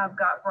have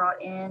got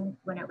brought in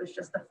when it was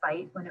just a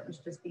fight, when it was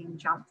just being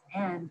jumped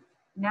in,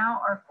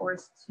 now are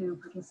forced to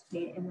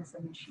participate in this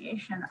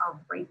initiation of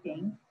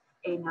raping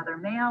another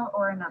male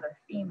or another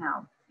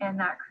female. And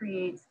that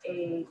creates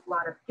a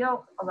lot of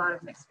guilt, a lot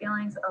of mixed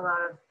feelings, a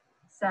lot of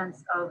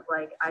sense of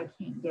like, I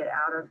can't get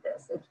out of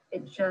this.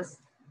 It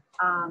just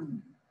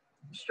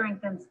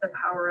strengthens the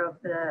power of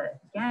the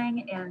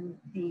gang and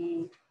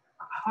the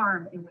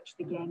harm in which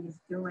the gang is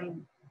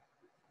doing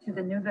to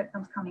the new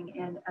victims coming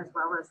in, as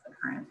well as the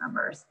current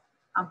members,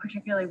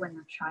 particularly when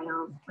they're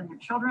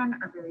children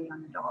or very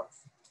young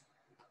adults.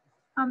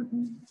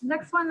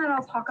 Next one that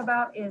I'll talk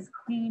about is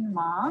queen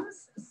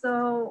moms.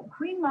 So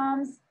queen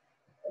moms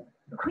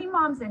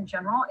in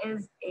general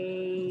is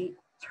a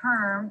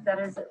term that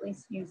is at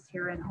least used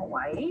here in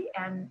Hawaii,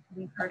 and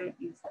we've heard it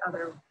used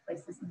other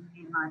places in the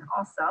mainland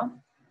also,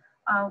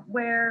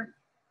 where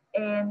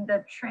in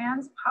the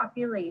trans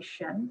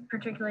population,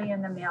 particularly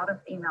in the male to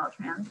female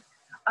trans,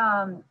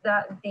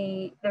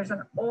 there's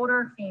an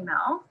older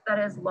female that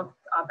is looked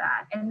up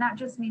at. And that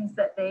just means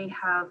that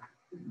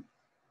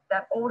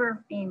that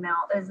older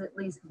female is at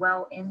least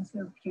well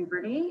into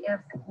puberty,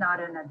 if not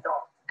an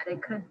adult. They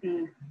could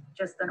be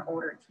just an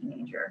older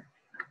teenager.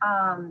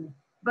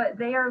 But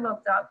they are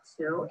looked up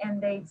to, and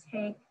they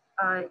take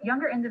a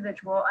younger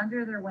individual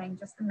under their wing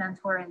just to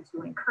mentor and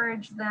to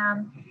encourage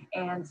them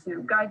and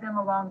to guide them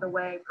along the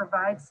way,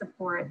 provide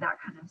support, that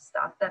kind of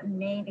stuff that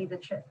maybe the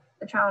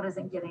child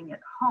isn't getting at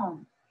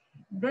home.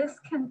 This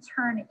can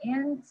turn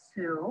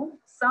into,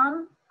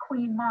 some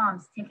queen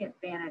moms take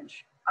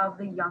advantage of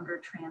the younger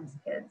trans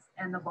kids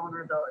and the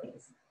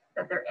vulnerabilities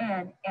that they're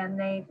in, and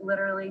they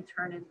literally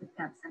turn into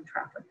pimps and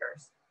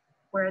traffickers,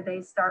 where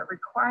they start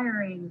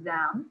requiring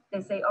them.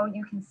 They say, oh,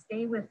 you can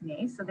stay with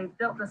me. So they've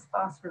built this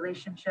false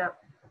relationship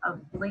of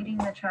leading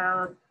the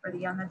child or the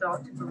young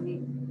adult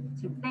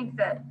to think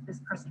that this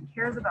person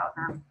cares about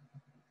them.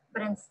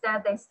 But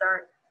instead they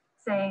start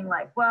saying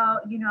like,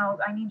 well, you know,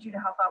 I need you to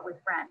help out with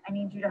rent. I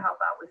need you to help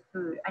out with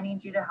food. I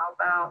need you to help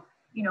out,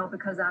 you know,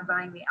 because I'm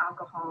buying the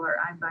alcohol or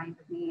I'm buying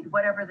the weed,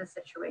 whatever the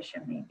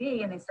situation may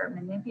be. And they start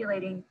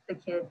manipulating the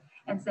kid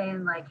and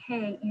saying like,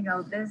 hey, you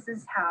know, this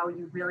is how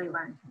you really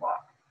learn to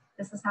walk.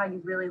 This is how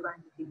you really learn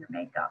to do your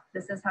makeup.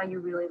 This is how you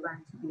really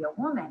learn to be a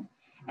woman.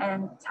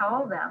 And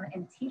tell them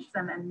and teach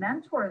them and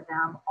mentor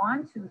them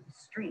onto the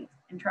street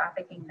and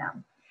trafficking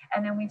them.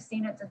 And then we've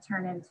seen it to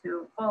turn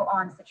into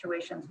full-on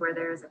situations where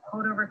there's a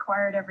quota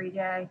required every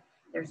day.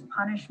 There's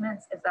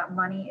punishments if that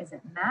money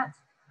isn't met.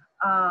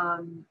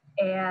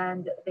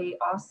 And they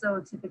also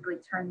typically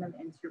turn them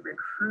into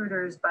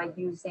recruiters by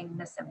using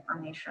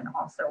misinformation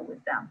also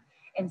with them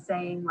and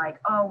saying like,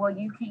 oh, well,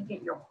 you can't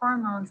get your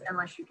hormones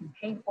unless you can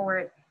pay for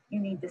it. You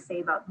need to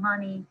save up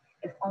money.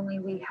 If only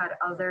we had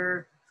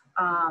other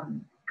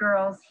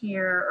girls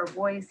here or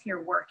boys here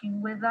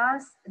working with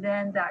us,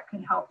 then that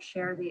could help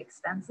share the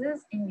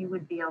expenses and you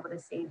would be able to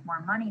save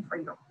more money for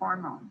your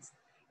hormones,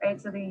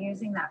 right? So they're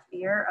using that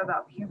fear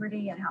about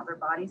puberty and how their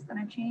body's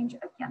gonna change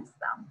against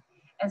them.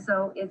 And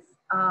so it's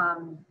a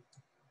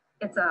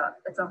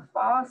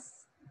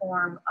false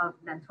form of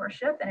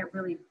mentorship, and it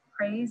really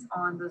preys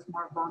on those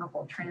more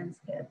vulnerable trans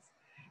kids.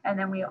 And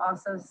then we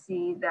also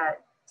see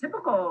that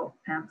typical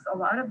pimps, a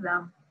lot of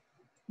them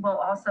will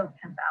also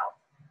pimp out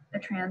the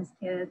trans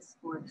kids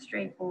or the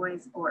straight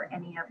boys or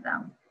any of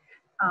them.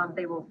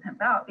 They will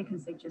pimp out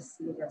because they just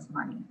see it as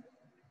money.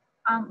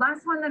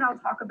 Last one that I'll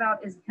talk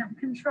about is pimp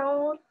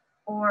controlled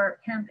or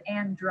pimp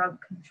and drug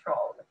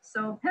controlled.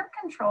 So pimp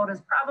controlled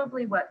is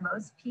probably what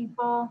most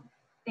people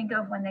think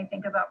of when they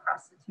think about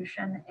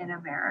prostitution in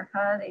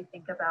America. They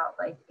think about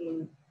like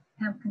a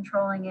pimp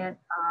controlling it.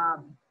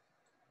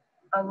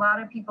 A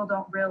lot of people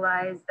don't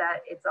realize that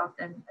it's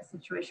often a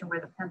situation where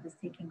the pimp is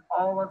taking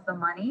all of the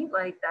money.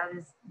 Like that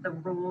is the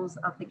rules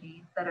of the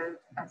game that are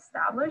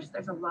established.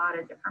 There's a lot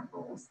of different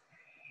rules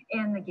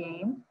in the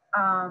game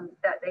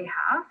that they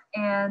have.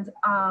 And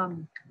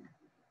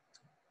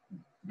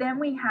then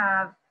we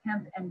have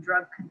pimp and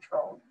drug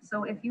controlled.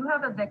 So if you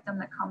have a victim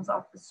that comes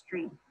off the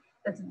street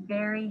that's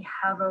very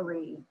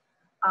heavily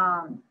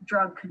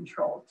drug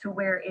controlled to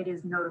where it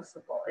is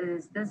noticeable, it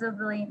is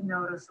visibly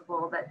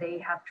noticeable that they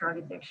have drug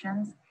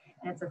addictions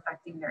and it's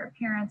affecting their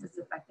appearance, it's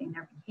affecting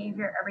their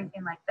behavior,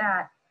 everything like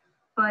that.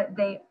 But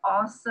they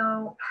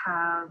also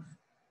have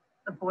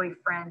the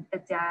boyfriend, the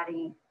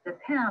daddy, the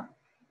pimp.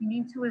 You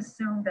need to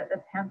assume that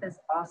the pimp is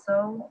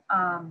also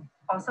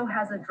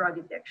has a drug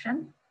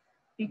addiction,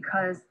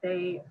 because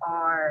they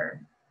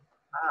are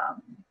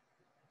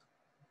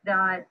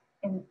not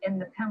in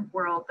the pimp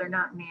world, they're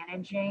not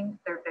managing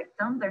their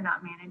victim, they're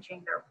not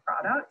managing their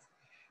product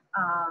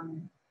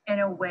in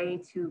a way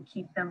to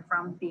keep them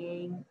from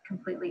being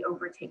completely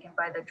overtaken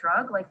by the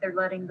drug. Like they're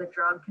letting the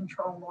drug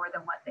control more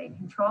than what they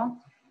control.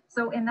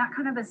 So in that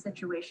kind of a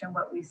situation,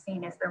 what we've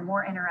seen is they're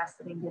more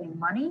interested in getting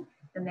money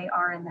than they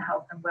are in the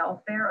health and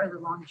welfare or the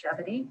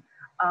longevity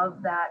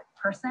of that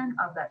person,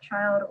 of that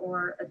child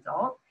or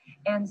adult.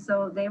 And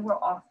so they will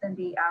often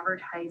be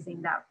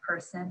advertising that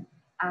person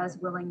as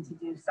willing to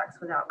do sex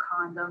without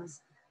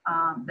condoms.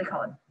 They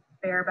call it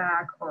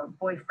bareback or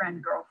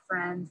boyfriend,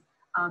 girlfriend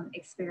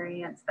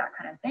experience, that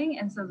kind of thing.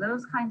 And so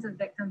those kinds of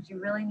victims, you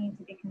really need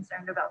to be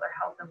concerned about their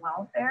health and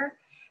welfare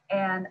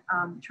and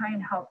try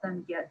and help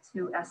them get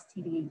to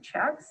STD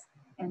checks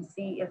and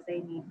see if they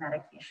need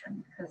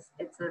medication, because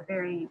it's a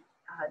very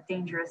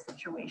dangerous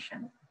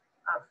situation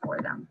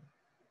for them.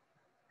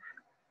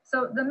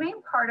 So the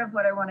main part of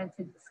what I wanted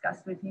to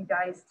discuss with you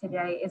guys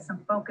today is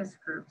some focus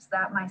groups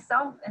that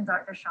myself and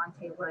Dr.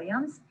 Shante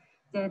Williams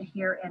did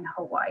here in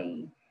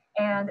Hawaii.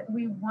 And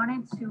we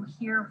wanted to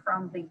hear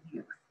from the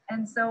youth.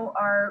 And so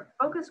our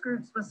focus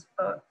groups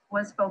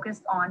was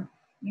focused on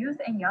youth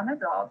and young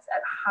adults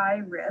at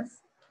high risk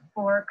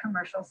for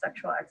commercial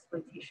sexual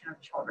exploitation of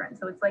children.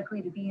 So it's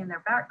likely to be in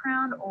their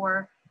background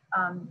or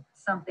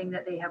something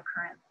that they have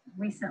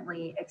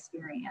recently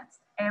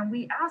experienced. And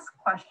we ask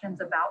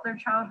questions about their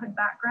childhood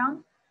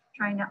background,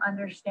 trying to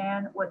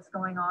understand what's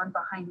going on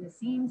behind the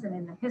scenes and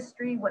in the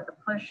history, what the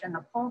push and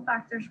the pull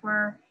factors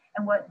were,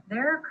 and what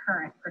their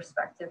current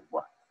perspective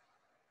was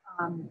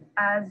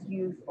as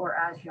youth or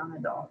as young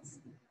adults.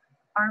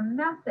 Our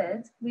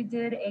methods, we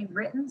did a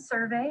written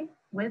survey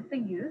with the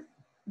youth.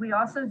 We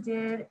also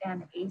did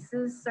an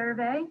ACEs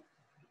survey,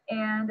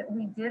 and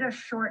we did a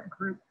short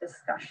group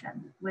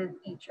discussion with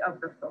each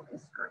of the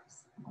focus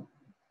groups.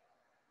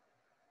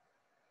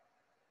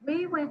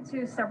 We went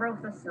to several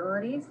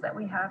facilities that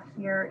we have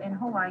here in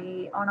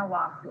Hawaii on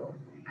Oahu,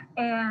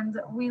 and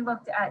we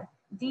looked at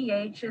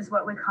DH is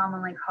what we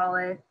commonly call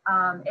it.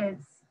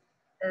 It's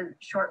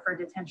short for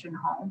detention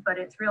home, but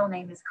its real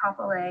name is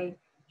Kapolei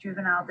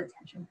Juvenile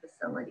Detention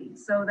Facility.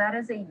 So that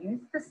is a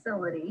youth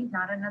facility,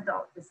 not an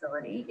adult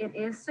facility. It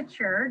is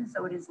secured,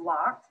 so it is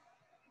locked,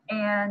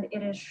 and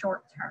it is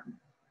short term.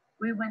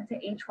 We went to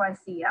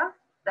HYCF,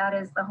 that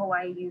is the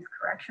Hawaii Youth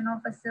Correctional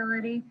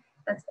Facility.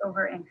 That's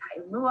over in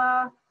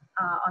Kailua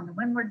on the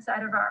windward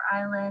side of our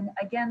island.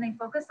 Again, they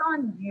focus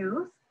on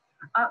youth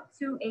up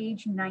to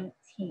age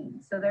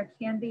 19. So there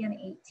can be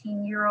an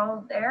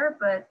 18-year-old there,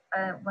 but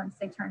once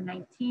they turn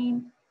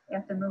 19, they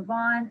have to move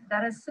on.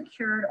 That is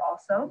secured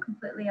also,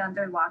 completely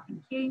under lock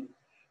and key.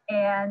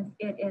 And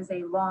it is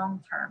a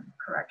long-term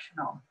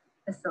correctional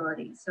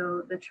facility.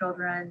 So the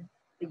children,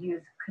 the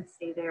youth could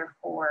stay there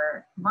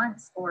for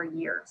months or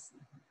years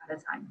at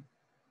a time.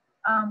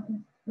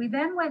 We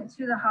then went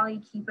to the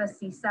Halekipa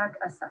CSAC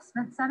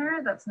Assessment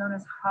Center, that's known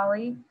as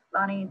Hale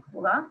Lani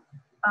Polua,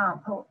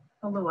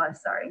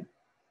 sorry.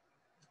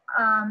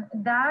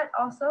 That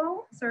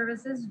also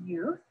services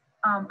youth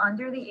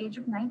under the age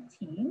of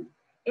 19.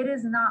 It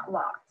is not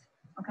locked,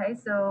 okay?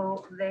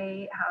 So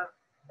they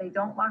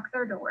don't lock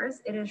their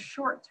doors. It is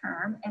short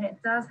term, and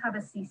it does have a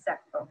CSEC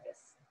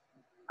focus.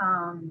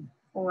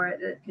 For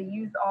the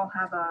youth all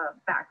have a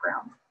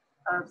background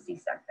of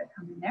CSEC that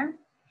come in there.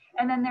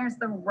 And then there's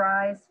the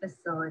RISE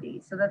facility.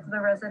 So that's the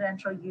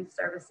Residential Youth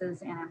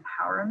Services and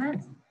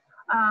Empowerment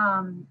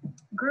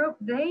group.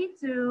 They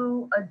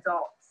do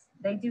adults.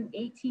 They do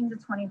 18 to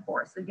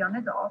 24, so young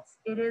adults.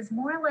 It is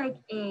more like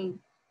a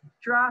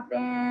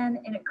drop-in,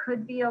 and it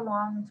could be a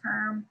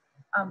long-term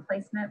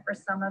placement for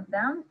some of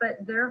them,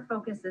 but their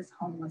focus is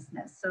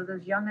homelessness. So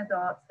those young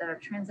adults that have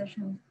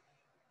transitioned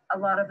A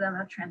lot of them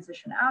have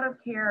transitioned out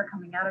of care,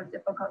 coming out of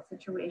difficult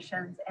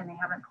situations, and they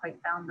haven't quite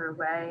found their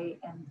way,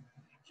 and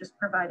just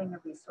providing a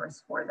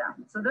resource for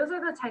them. So those are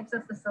the types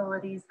of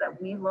facilities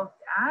that we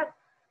looked at.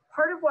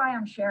 Part of why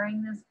I'm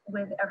sharing this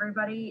with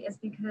everybody is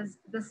because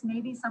this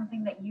may be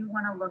something that you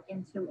want to look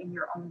into in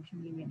your own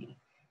community.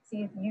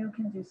 See if you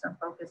can do some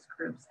focus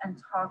groups and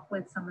talk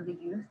with some of the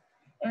youth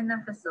in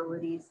the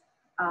facilities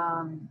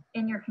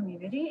in your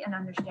community and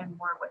understand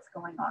more what's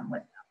going on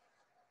with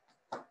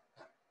them.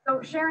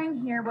 So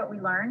sharing here what we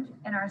learned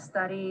in our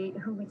study,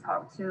 who we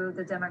talked to,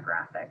 the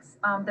demographics.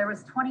 There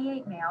was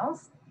 28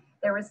 males,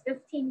 there was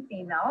 15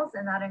 females,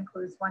 and that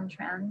includes one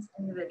trans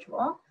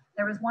individual.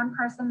 There was one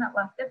person that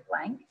left it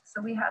blank,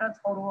 so we had a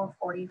total of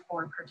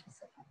 44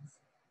 participants.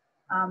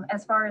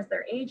 As far as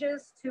their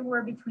ages, 2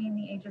 were between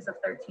the ages of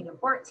 13 and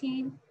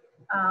 14,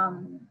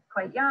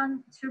 quite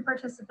young. 2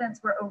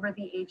 participants were over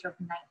the age of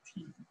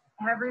 19.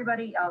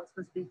 Everybody else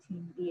was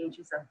between the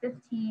ages of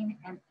 15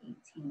 and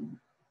 18.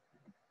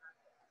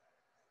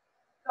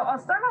 So I'll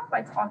start off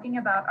by talking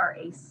about our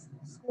ACE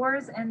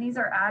scores, and these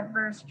are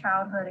adverse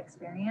childhood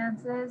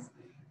experiences.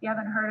 If you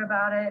haven't heard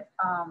about it,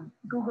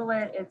 Google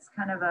it. It's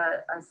kind of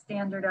a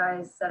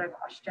standardized set of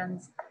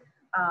questions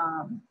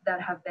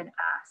that have been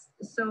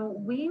asked. So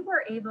we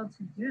were able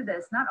to do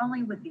this not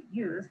only with the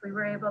youth, we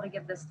were able to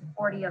give this to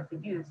 40 of the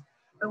youth,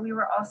 but we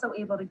were also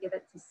able to give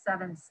it to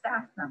 7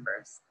 staff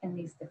members in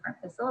these different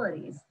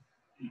facilities.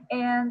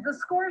 And the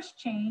scores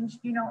changed,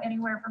 you know,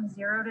 anywhere from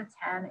 0 to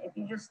 10. If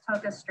you just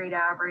took a straight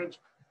average,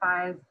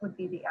 5 would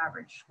be the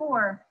average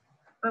score.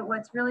 But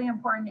what's really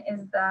important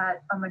is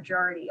that a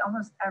majority,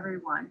 almost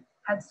everyone,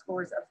 had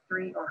scores of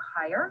 3 or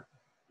higher.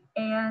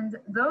 And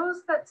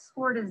those that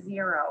scored a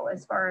 0,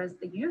 as far as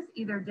the youth,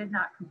 either did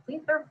not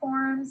complete their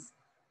forms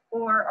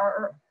or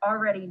are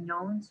already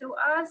known to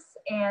us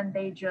and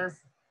they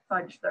just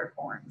fudged their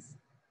forms.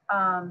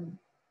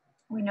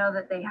 We know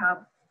that they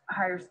have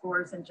higher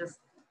scores and just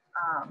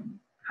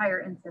higher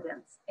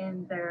incidence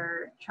in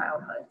their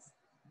childhoods.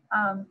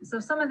 So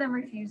some of them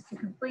refused to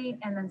complete,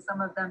 and then some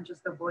of them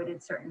just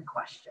avoided certain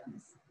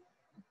questions.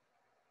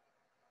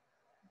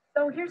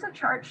 So here's a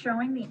chart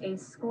showing the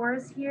ACE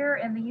scores here,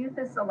 and the youth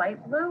is the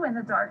light blue and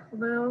the dark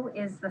blue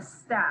is the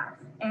staff.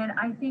 And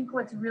I think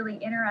what's really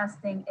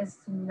interesting is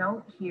to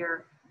note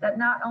here that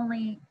not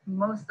only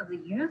most of the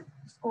youth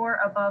score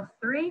above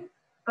 3,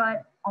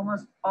 but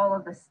almost all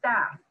of the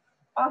staff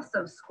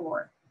also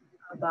score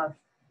above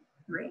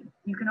 3.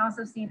 You can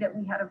also see that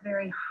we had a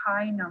very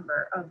high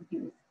number of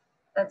youth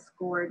that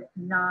scored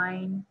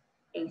 9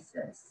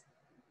 ACEs,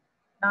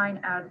 9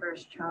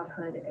 adverse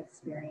childhood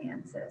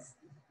experiences.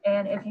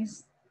 And if you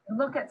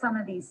look at some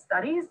of these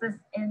studies, this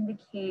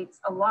indicates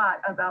a lot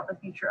about the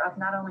future of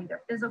not only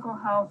their physical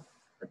health,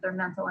 but their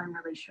mental and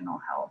relational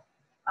health,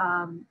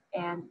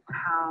 and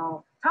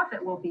how tough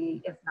it will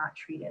be if not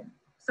treated.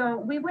 So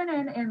we went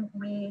in and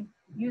we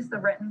used the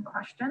written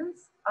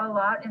questions a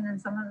lot, and then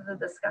some of the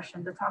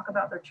discussion to talk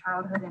about their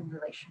childhood and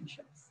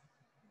relationships.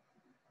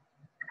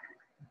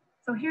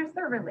 So here's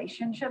their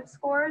relationship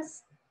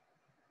scores.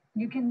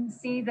 You can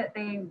see that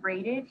they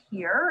rated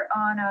here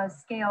on a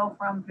scale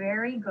from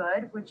very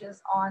good, which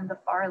is on the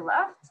far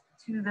left,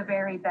 to the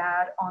very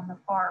bad on the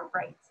far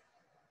right.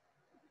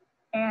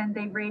 And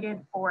they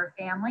rated for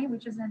family,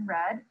 which is in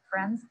red,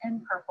 friends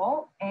in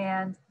purple,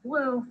 and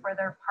blue for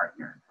their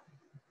partner.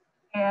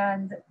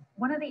 And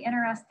one of the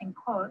interesting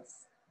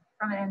quotes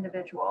from an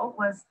individual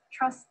was,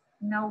 "Trust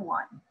no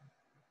one."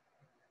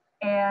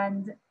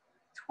 And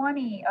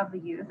 20 of the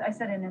youth, I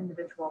said an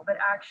individual, but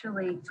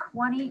actually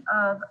 20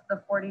 of the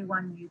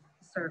 41 youth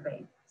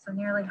surveyed, so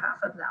nearly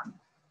half of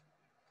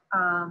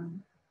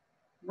them,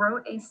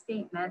 wrote a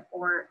statement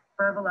or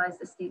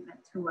verbalized a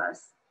statement to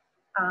us,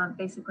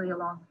 basically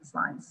along these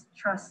lines: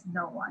 trust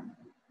no one.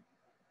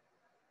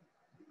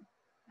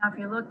 Now, if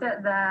you looked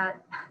at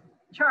that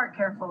chart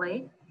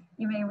carefully,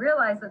 you may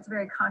realize that's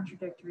very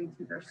contradictory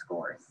to their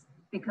scores,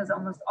 because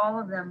almost all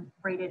of them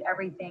rated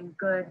everything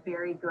good,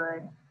 very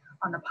good,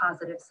 on the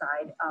positive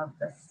side of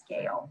the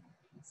scale.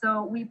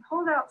 So we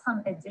pulled out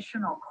some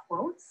additional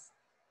quotes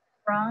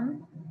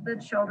from the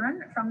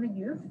children, from the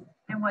youth,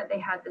 and what they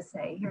had to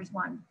say. Here's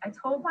one: "I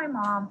told my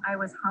mom I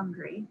was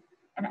hungry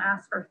and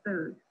asked for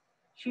food.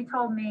 She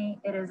told me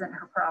it isn't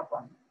her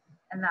problem,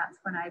 and that's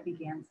when I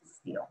began to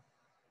steal."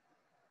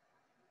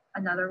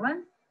 Another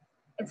one: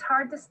 "It's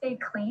hard to stay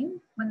clean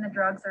when the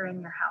drugs are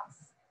in your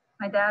house.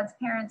 My dad's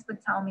parents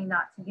would tell me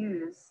not to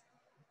use,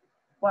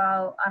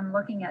 while I'm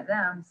looking at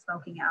them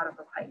smoking out of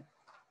a pipe."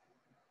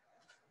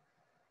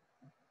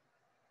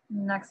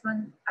 Next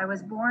one: "I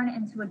was born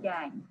into a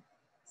gang.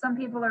 Some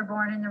people are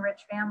born into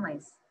rich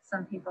families.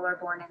 Some people are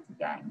born into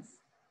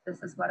gangs.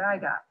 This is what I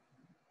got."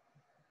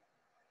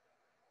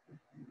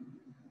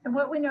 And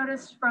what we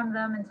noticed from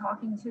them and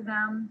talking to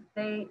them,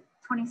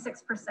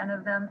 26%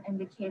 of them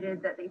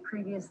indicated that they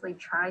previously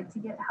tried to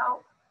get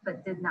help,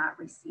 but did not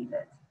receive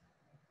it.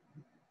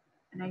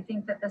 And I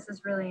think that this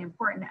is really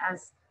important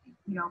as,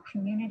 you know,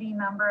 community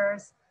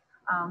members,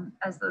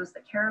 as those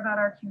that care about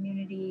our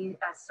community,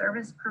 as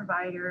service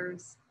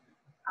providers,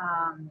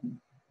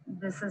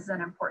 this is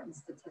an important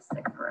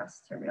statistic for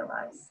us to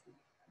realize.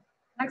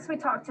 Next, we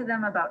talk to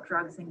them about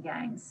drugs and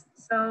gangs.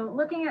 So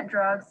looking at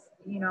drugs,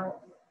 you know,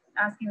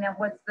 asking them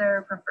what's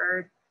their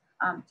preferred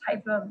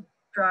type of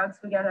drugs.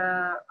 We get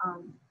a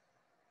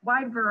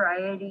wide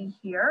variety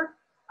here.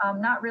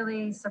 Not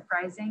really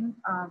surprising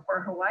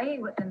for Hawaii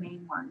what the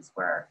main ones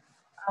were.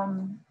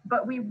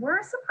 But we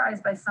were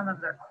surprised by some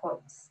of their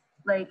quotes,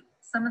 like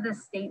some of the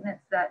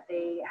statements that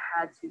they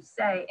had to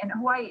say. And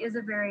Hawaii is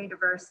a very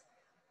diverse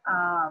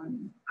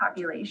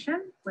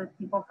population with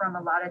people from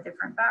a lot of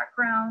different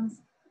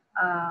backgrounds.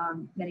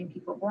 Many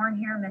people born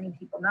here, many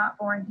people not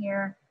born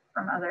here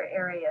from other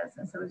areas.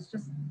 And so it's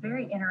just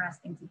very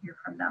interesting to hear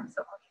from them.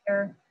 So I'll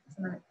share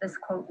some of this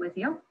quote with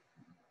you.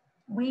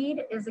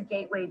 Weed is a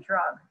gateway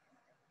drug.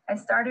 I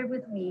started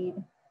with weed,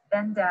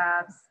 then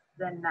dabs,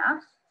 then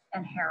meth,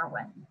 and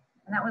heroin.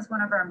 And that was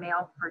one of our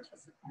male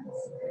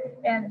participants.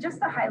 And just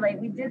to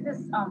highlight, we did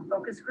this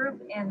focus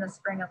group in the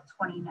spring of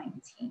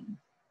 2019.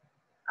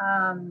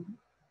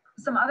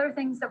 Some other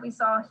things that we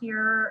saw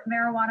here,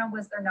 marijuana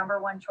was their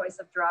 #1 choice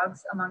of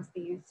drugs amongst the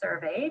youth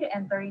surveyed,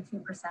 and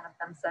 32% of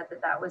them said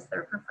that that was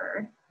their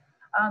preferred.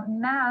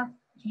 Meth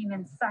came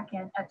in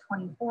second at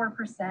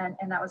 24%,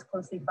 and that was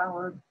closely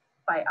followed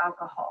by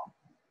alcohol.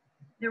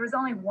 There was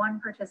only one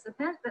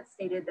participant that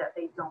stated that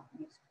they don't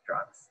use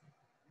drugs.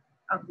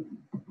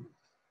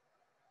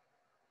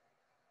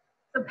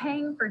 So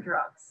paying for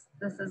drugs,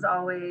 this is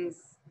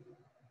always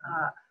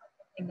a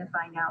thing to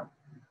find out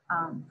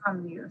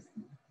from youth.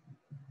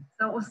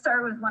 So we'll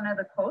start with one of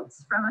the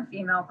quotes from a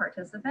female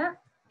participant.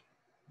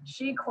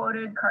 She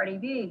quoted Cardi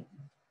B.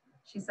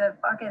 She said,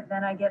 "Fuck it,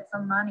 then I get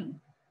some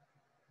money."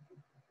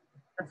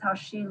 That's how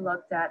she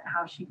looked at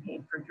how she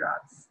paid for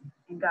drugs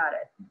and got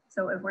it.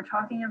 So if we're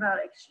talking about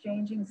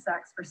exchanging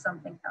sex for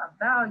something of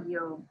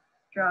value,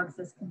 drugs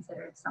is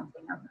considered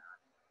something of value.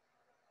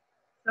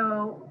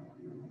 So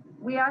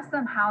we asked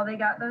them how they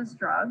got those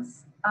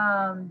drugs.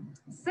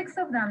 6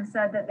 of them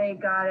said that they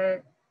got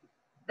it,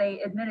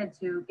 they admitted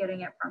to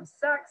getting it from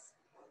sex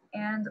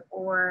and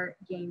or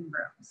game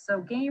rooms.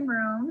 So game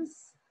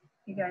rooms,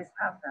 you guys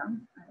have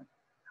them.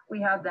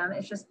 We have them.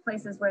 It's just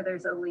places where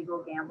there's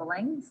illegal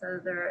gambling. So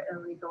they're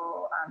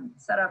illegal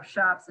set up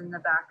shops in the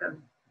back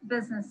of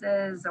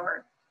businesses,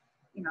 or,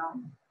 you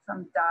know,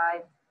 some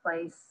dive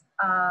place,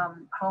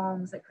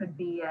 homes it could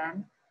be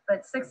in.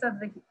 But 6 of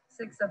the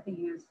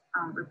youth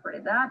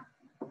reported that.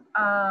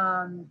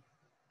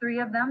 3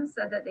 of them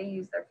said that they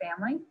used their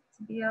family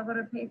to be able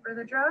to pay for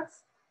the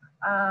drugs.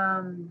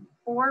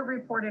 4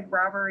 reported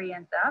robbery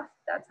and theft.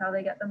 That's how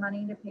they get the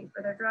money to pay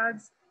for their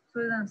drugs. 2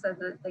 of them said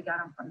that they got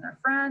them from their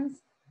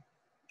friends.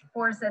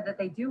 4 said that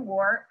they do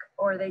work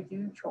or they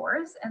do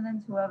chores. And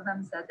then 2 of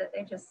them said that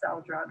they just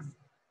sell drugs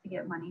to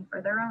get money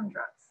for their own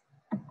drugs.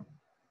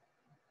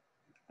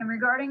 And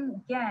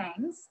regarding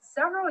gangs,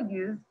 several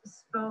youth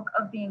spoke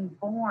of being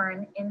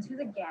born into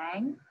the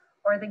gang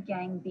or the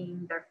gang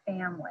being their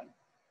family.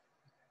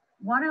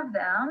 One of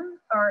them,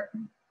 or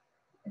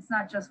it's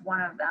not just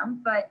one of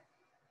them, but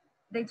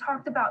they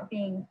talked about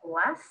being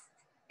blessed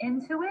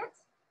into it,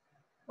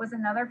 was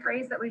another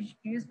phrase that was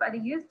used by the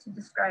youth to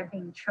describe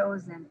being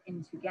chosen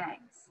into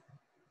gangs.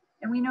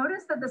 And we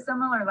noticed that the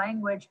similar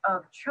language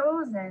of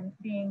chosen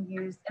being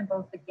used in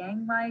both the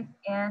gang life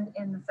and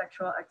in the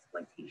sexual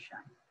exploitation.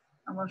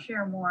 And we'll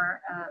share more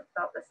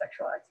about the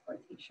sexual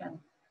exploitation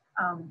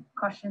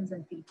questions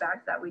and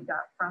feedback that we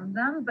got from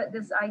them. But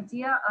this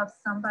idea of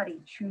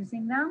somebody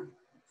choosing them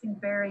seemed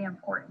very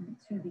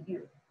important to the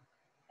youth.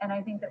 And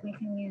I think that we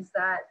can use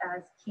that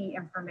as key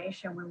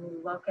information when we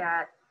look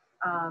at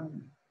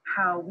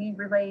how we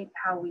relate,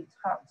 how we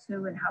talk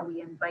to, and how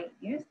we invite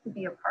youth to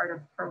be a part of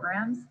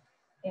programs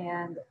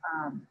and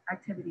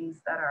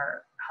activities that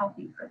are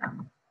healthy for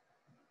them.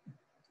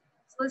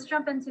 So let's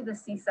jump into the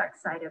CSEC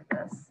side of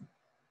this.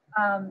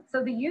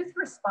 So the youth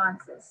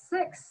responses,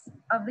 6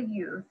 of the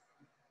youth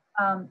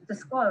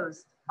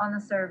disclosed on the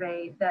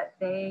survey that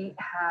they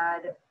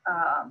had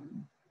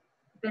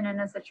been in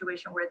a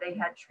situation where they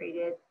had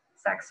traded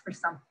sex for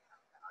something.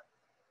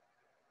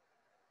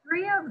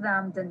 3 of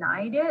them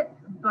denied it,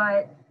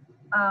 but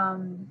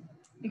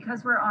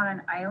because we're on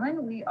an island,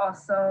 we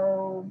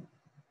also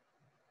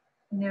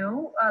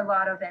knew a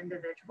lot of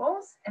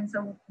individuals. And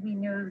so we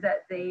knew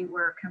that they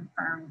were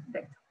confirmed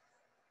victims.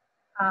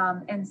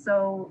 And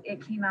so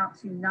it came out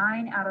to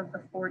 9 out of the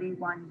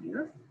 41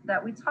 youth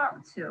that we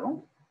talked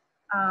to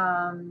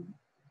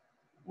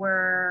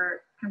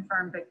were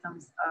confirmed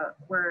victims of,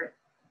 were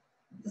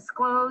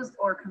disclosed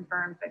or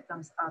confirmed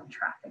victims of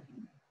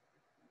trafficking.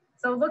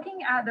 So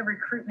looking at the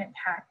recruitment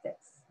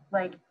tactics,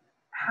 like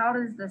how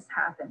does this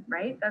happen,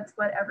 right? That's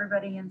what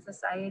everybody in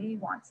society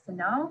wants to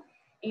know.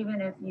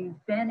 Even if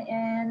you've been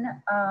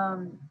in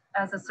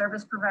as a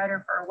service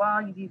provider for a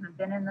while, you've even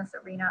been in this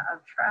arena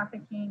of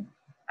trafficking.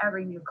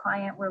 Every new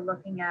client, we're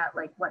looking at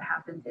like what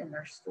happened in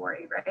their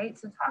story, right?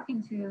 So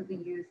talking to the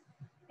youth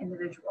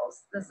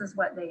individuals, this is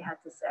what they had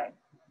to say.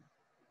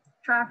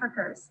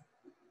 Traffickers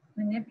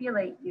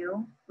manipulate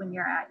you when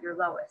you're at your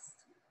lowest.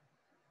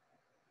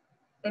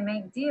 They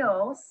make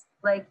deals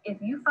like,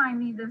 if you find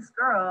me this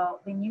girl,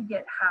 then you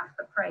get half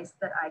the price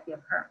that I give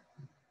her.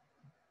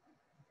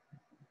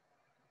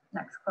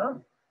 Next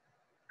quote.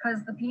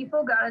 Because the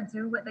people got to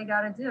do what they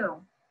got to do.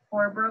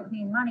 Poor broke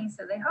need money,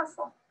 so they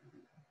hustle.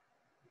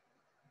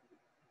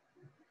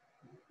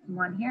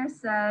 One here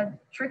said,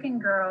 tricking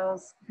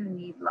girls who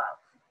need love.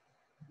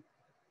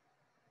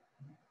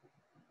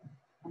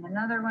 And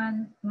another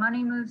one,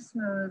 money moves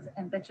smooth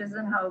and bitches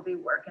and hoe be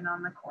working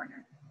on the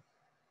corner.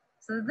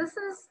 So this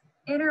is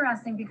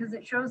interesting because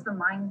it shows the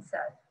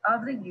mindset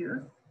of the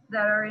youth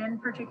that are in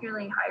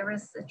particularly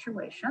high-risk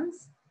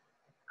situations,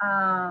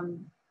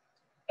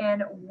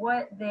 and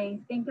what they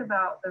think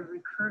about the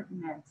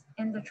recruitment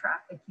into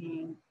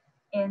trafficking,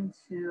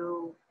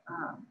 into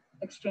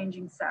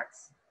exchanging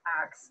sex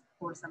acts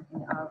for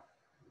something of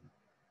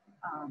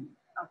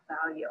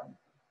value.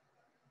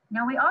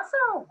 Now, we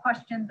also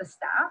questioned the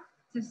staff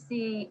to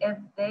see if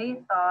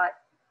they thought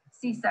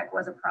CSEC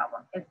was a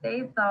problem, if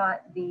they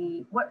thought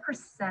what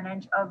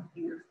percentage of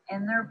youth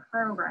in their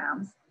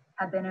programs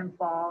had been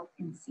involved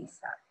in CSEC.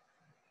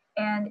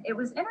 And it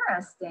was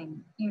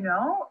interesting, you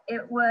know,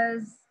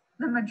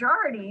 the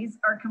majorities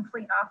are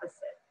complete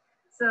opposite.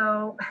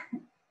 So,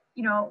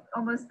 you know,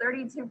 almost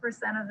 32%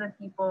 of the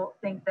people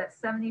think that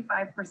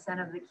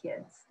 75% of the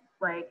kids,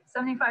 like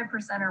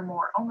 75% or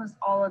more, almost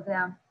all of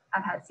them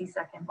have had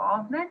CSEC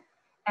involvement.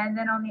 And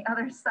then on the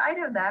other side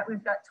of that,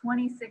 we've got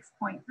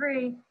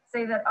 26.3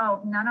 say that,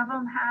 oh, none of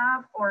them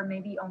have, or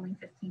maybe only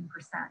 15%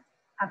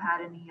 have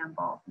had any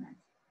involvement.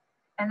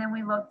 And then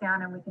we look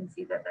down and we can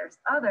see that there's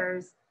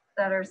others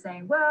that are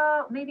saying,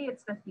 well, maybe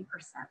it's 50%.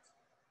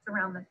 It's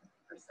around the 50%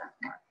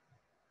 mark.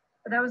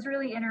 But that was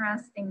really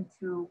interesting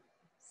to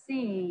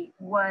see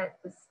what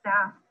the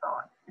staff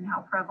thought and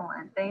how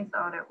prevalent they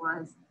thought it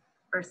was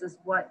versus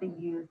what the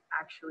youth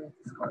actually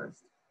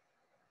disclosed.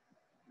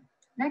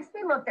 Next,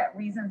 we looked at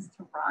reasons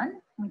to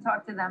run. We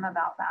talked to them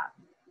about that.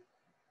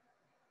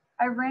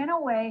 I ran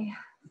away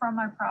from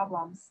my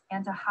problems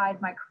and to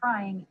hide my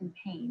crying and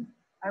pain.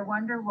 I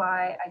wonder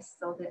why I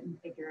still didn't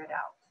figure it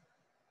out.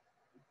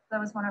 That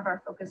was one of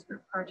our focus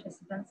group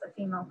participants, a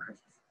female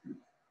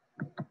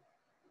participant.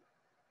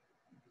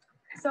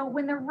 So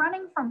when they're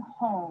running from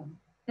home,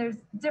 there's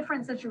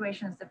different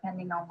situations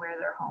depending on where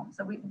they're home.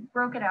 So we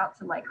broke it out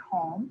to like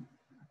home.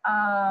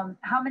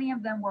 How many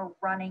of them were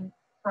running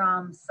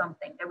from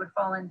something? They would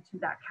fall into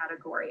that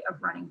category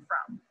of running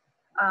from.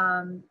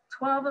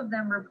 12 of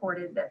them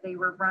reported that they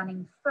were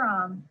running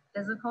from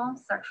physical,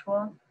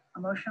 sexual,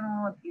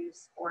 emotional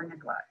abuse, or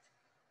neglect.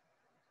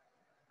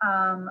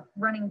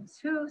 Running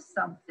to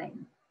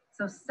something.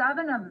 So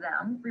 7 of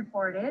them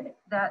reported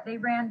that they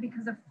ran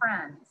because of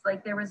friends,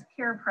 like there was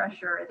peer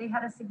pressure, they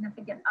had a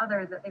significant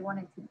other that they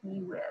wanted to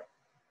be with.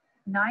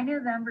 9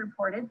 of them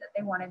reported that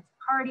they wanted to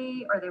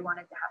party or they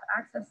wanted to have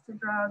access to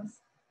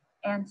drugs.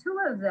 And 2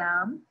 of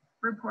them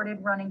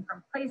reported running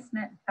from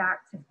placement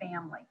back to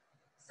family.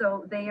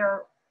 So they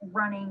are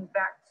running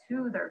back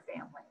to their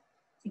family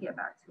to get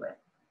back to it.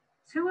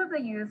 2 of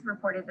the youth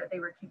reported that they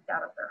were kicked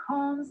out of their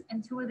homes,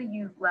 and 2 of the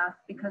youth left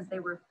because they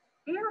were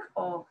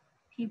fearful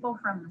people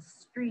from the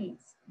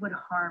streets would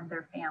harm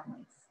their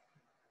families.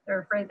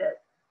 They're afraid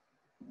that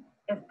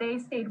if they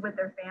stayed with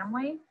their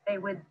family, they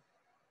would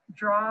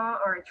draw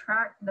or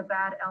attract the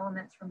bad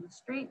elements from the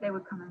street. They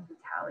would come and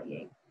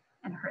retaliate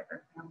and hurt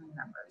their family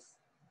members.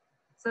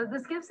 So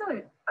this gives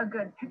a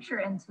good picture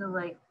into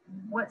like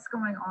what's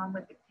going on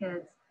with the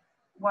kids.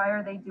 Why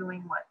are they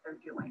doing what they're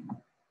doing?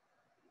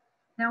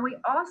 Now, we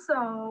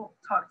also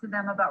talked to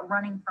them about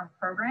running from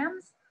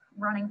programs,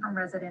 running from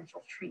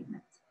residential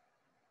treatment.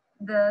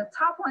 The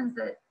top ones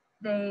that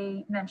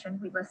they mentioned,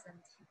 we listened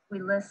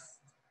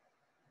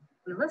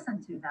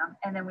to them,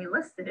 and then we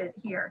listed it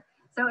here.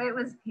 So it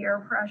was peer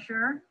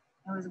pressure,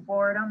 it was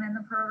boredom in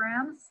the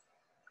programs.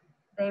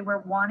 They were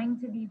wanting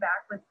to be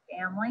back with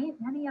family.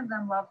 Many of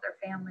them loved their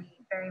family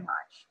very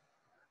much.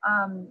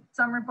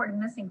 Some reported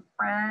missing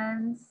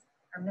friends,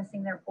 or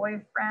missing their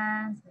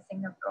boyfriends,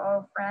 missing their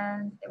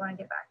girlfriends. They want to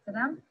get back to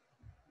them.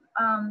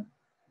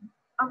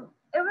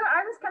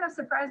 I was kind of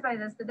surprised by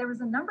this, but there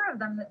was a number of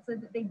them that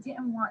said that they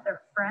didn't want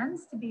their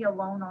friends to be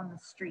alone on the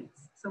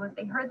streets. So if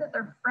they heard that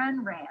their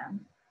friend ran,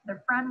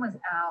 their friend was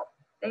out,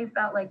 they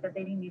felt like that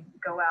they needed to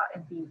go out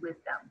and be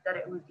with them, that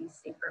it would be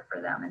safer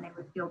for them, and they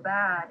would feel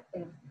bad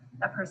if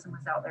that person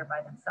was out there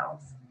by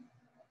themselves.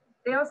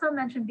 They also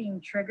mentioned being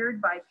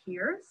triggered by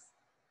peers.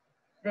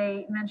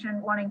 They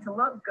mentioned wanting to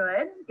look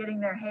good, getting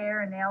their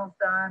hair and nails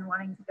done,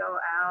 wanting to go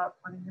out,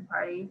 wanting to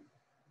party.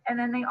 And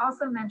then they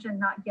also mentioned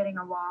not getting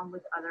along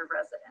with other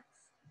residents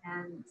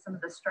and some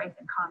of the strife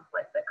and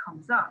conflict that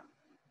comes up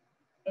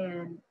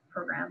in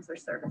programs or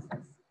services.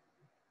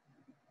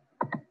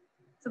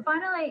 So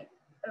finally,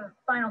 the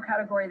final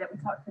category that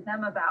we talked to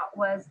them about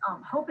was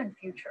hope and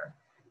future.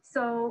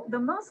 So the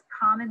most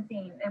common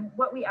theme, and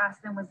what we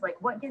asked them was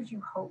like, what gives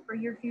you hope for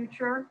your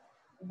future?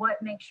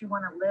 What makes you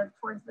want to live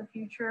towards the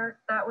future?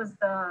 That was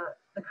the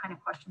kind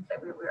of questions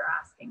that we were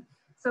asking.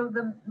 So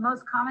the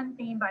most common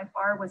theme by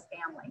far was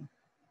family.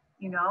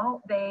 You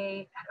know,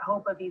 they had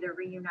hope of either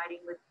reuniting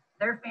with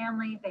their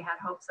family. They had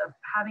hopes of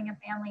having a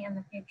family in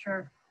the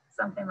future,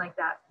 something like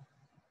that.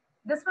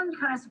 This one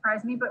kind of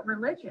surprised me, but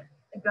religion.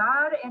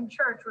 God and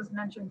church was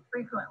mentioned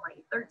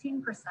frequently.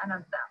 13%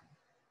 of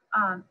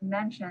them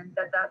mentioned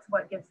that that's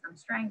what gives them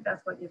strength,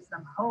 that's what gives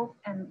them hope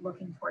and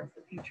looking towards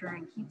the future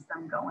and keeps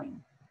them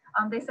going.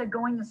 They said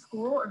going to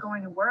school or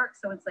going to work,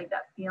 so it's like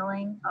that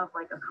feeling of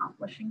like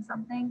accomplishing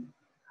something.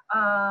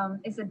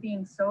 They said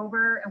being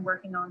sober and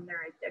working on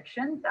their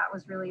addiction, that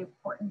was really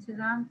important to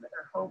them for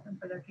their hope and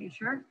for their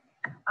future.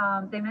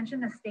 They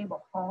mentioned a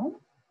stable home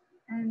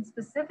and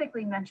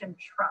specifically mentioned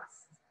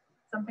trust,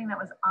 something that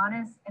was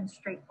honest and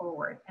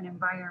straightforward, an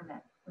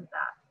environment with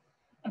that.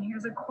 And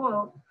here's a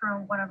quote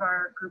from one of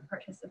our group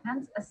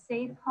participants: a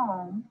safe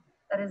home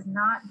that is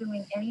not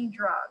doing any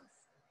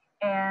drugs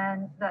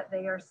and that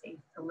they are safe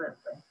to live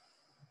with.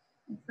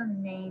 It's the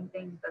main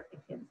thing that the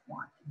kids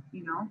want,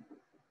 you know?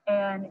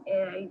 And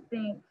I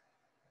think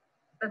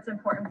that's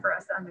important for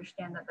us to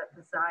understand that that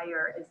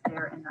desire is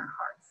there in their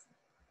hearts.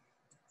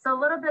 So a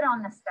little bit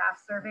on the staff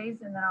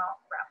surveys, and then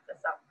I'll wrap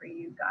this up for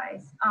you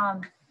guys.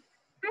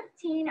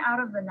 15 out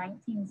of the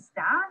 19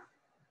 staff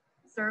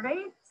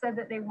surveyed said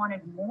that they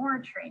wanted more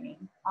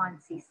training on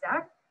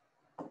CSEC.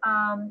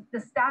 The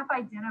staff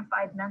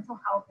identified mental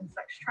health and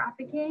sex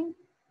trafficking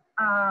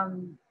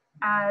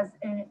as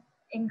an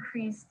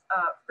increased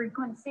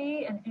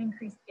frequency and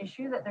increased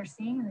issue that they're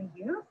seeing in the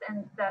youth,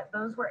 and that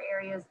those were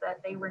areas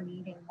that they were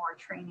needing more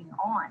training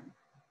on.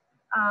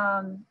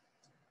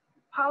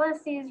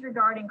 Policies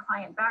regarding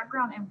client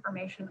background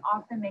information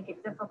often make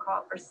it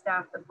difficult for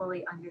staff to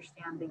fully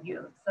understand the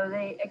youth. So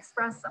they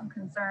expressed some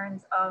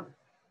concerns of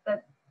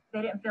that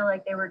they didn't feel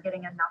like they were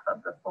getting enough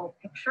of the full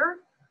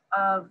picture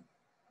of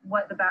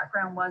what the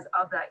background was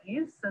of that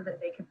youth so that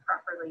they could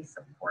properly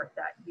support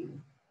that youth.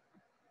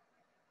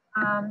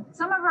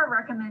 Some of our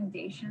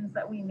recommendations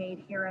that we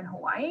made here in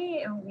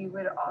Hawaii, and we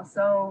would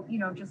also, you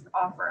know, just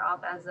offer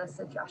up as a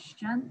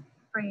suggestion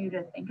for you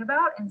to think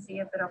about and see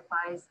if it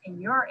applies in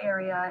your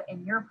area,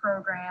 in your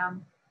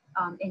program,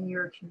 in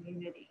your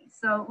community.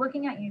 So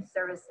looking at youth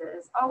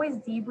services, always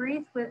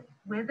debrief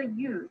with a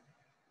youth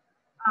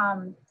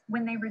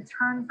when they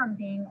return from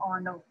being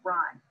on the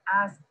run.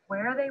 Ask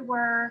where they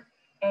were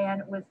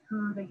and with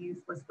who the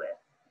youth was with,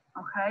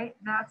 okay?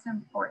 That's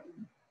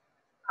important.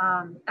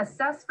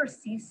 Assess for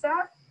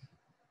CSEC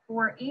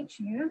for each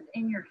youth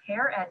in your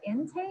care at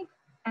intake,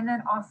 and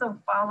then also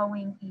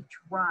following each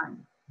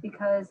run.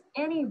 Because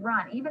any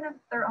run, even if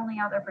they're only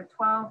out there for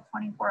 12,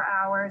 24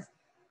 hours,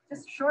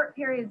 just short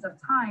periods of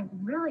time,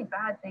 really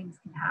bad things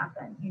can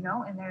happen, you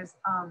know, and there's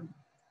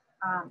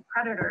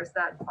predators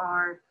that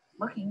are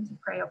looking to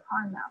prey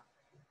upon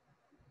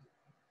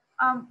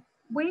them.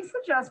 We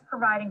suggest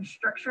providing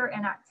structure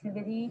and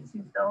activity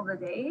to fill the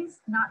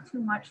days, not too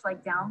much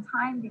like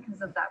downtime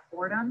because of that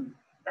boredom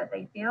that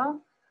they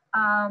feel.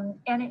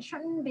 And it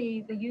shouldn't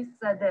be, the youth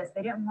said this,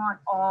 they didn't want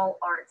all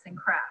arts and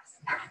crafts.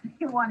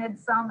 They wanted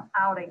some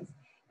outings.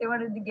 They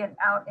wanted to get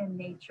out in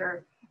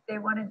nature. They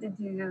wanted to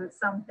do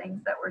some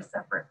things that were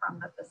separate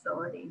from the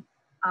facility,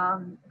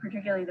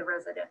 particularly the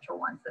residential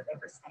ones that they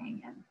were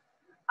staying in.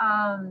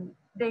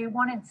 They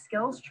wanted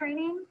skills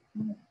training.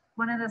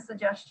 One of the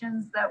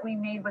suggestions that we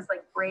made was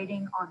like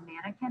braiding on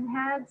mannequin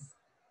heads,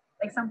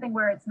 like something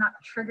where it's not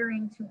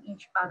triggering to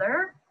each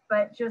other,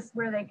 but just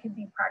where they could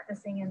be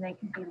practicing and they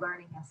could be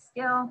learning a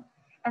skill.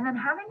 And then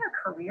having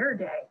a career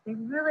day. They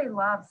really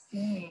love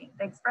seeing,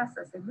 they express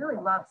this, they really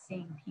love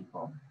seeing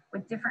people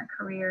with different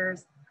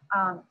careers,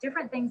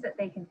 different things that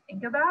they can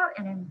think about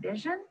and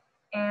envision,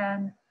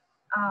 and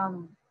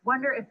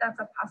wonder if that's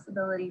a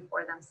possibility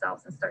for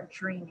themselves and start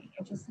dreaming.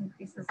 It just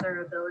increases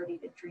their ability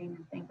to dream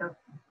and think of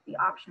the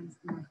options.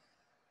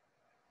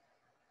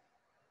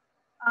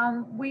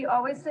 We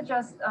always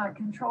suggest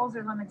controls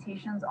or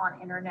limitations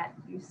on internet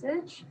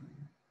usage.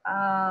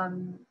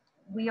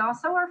 We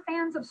also are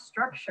fans of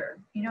structure,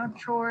 you know,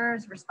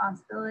 chores,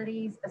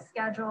 responsibilities, a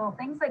schedule,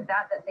 things like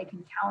that, that they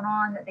can count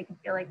on, that they can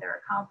feel like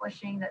they're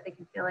accomplishing, that they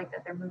can feel like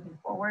that they're moving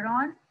forward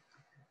on.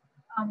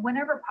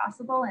 Whenever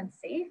possible and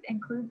safe,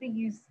 include the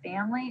youth's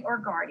family or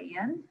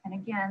guardian. And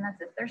again,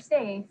 that's if they're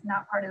safe,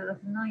 not part of the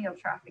familial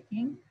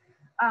trafficking,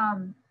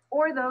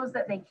 or those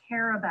that they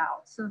care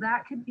about. So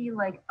that could be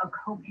like a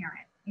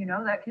co-parent, you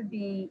know, that could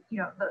be, you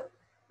know,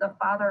 the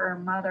father or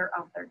mother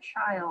of their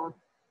child.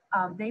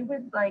 They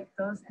would like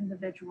those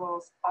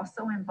individuals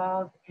also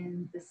involved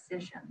in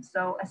decisions.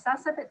 So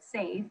assess if it's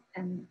safe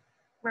and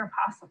where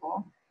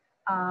possible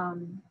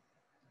and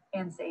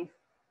safe,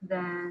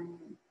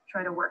 then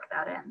try to work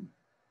that in.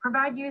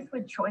 Provide youth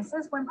with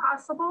choices when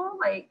possible,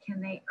 like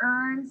can they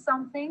earn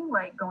something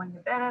like going to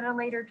bed at a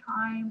later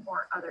time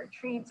or other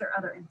treats or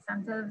other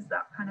incentives,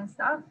 that kind of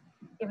stuff,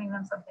 giving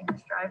them something to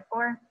strive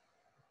for.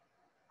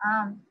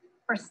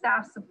 For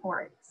staff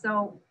support.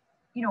 So,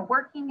 you know,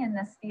 working in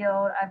this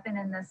field, I've been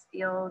in this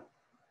field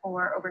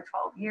for over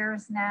 12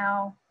 years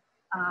now.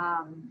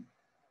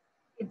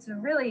 It's a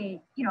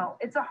really, you know,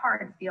 it's a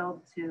hard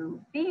field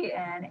to be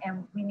in,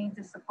 and we need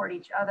to support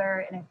each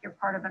other. And if you're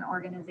part of an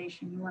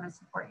organization, you want to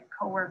support your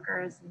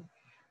coworkers. And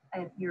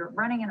if you're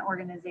running an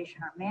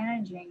organization or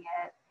managing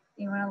it,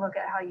 you want to look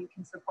at how you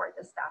can support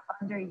the staff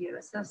under you.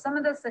 So some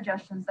of the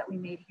suggestions that we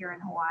made here in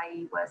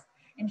Hawaii was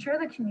ensure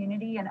the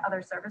community and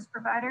other service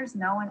providers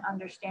know and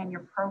understand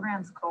your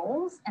program's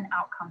goals and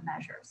outcome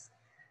measures.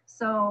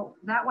 So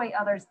that way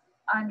others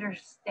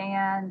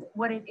understand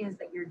what it is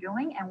that you're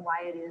doing and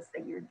why it is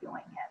that you're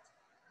doing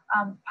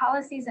it.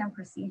 Policies and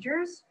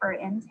procedures for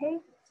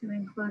intake to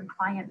include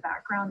client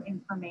background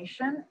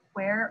information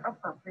where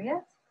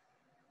appropriate.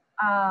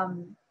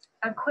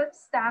 Equip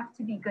staff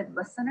to be good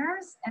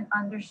listeners and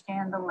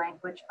understand the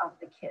language of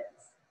the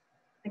kids.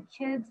 The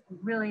kids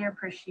really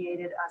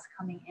appreciated us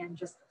coming in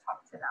just to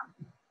talk to them.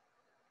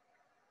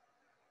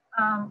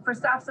 For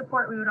staff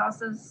support, we would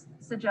also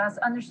suggest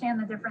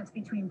understand the difference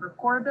between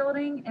rapport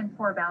building and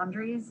poor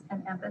boundaries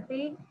and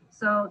empathy.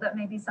 So that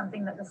may be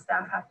something that the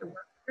staff have to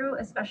work through,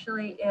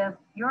 especially if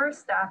your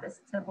staff is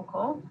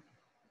typical.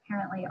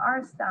 Apparently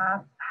our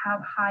staff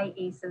have high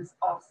ACEs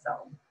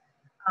also.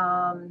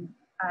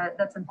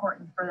 That's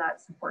important for that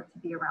support to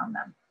be around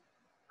them,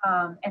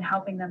 and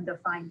helping them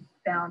define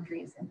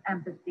boundaries and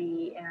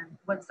empathy and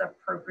what's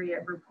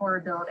appropriate rapport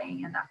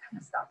building and that kind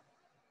of stuff.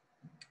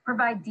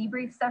 Provide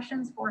debrief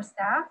sessions for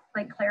staff,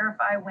 like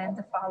clarify when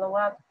to follow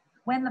up,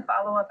 when the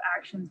follow-up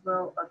actions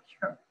will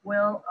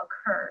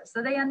occur.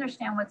 So they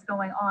understand what's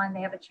going on,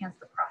 they have a chance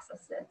to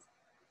process it.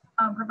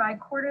 Provide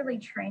quarterly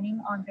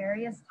training on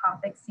various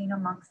topics seen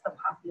amongst the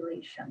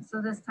population.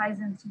 So this ties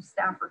into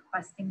staff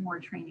requesting more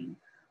training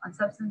on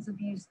substance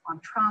abuse, on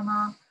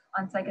trauma,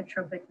 on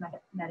psychotropic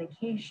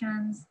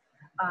medications,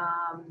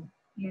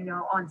 you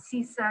know, on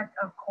CSEC,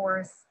 of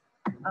course.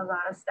 A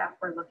lot of staff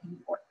were looking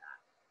for that.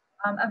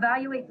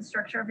 Evaluate the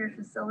structure of your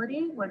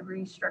facility. Would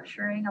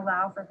restructuring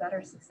allow for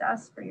better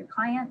success for your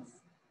clients?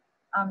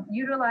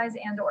 Utilize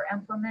and or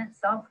implement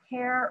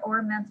self-care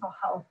or mental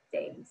health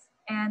days.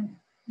 And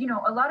you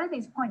know, a lot of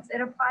these points,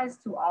 it applies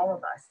to all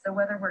of us. So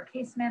whether we're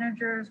case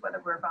managers,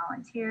 whether we're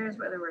volunteers,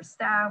 whether we're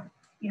staff,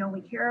 you know,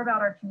 we care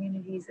about our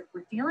communities. If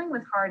we're dealing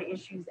with hard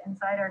issues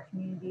inside our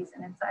communities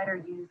and inside our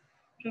youth,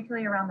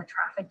 particularly around the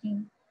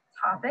trafficking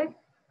topic,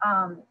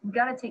 we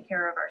got to take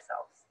care of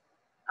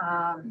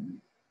ourselves.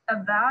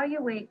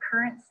 Evaluate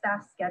current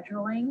staff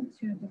scheduling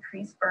to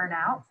decrease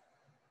burnout,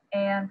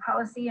 and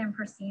policy and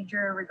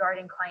procedure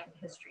regarding client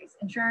histories,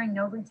 ensuring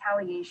no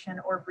retaliation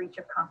or breach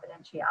of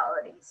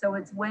confidentiality. So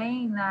it's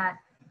weighing that,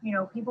 you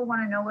know, people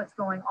want to know what's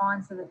going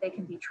on so that they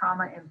can be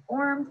trauma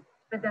informed,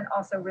 but then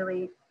also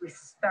really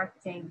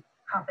respecting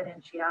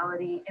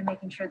confidentiality and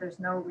making sure there's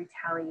no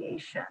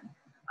retaliation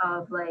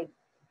of like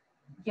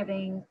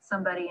giving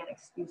somebody an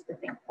excuse to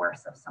think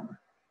worse of someone.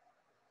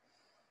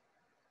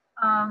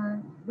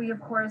 We of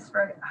course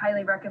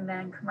highly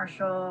recommend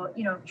commercial,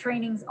 you know,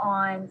 trainings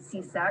on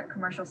CSEC,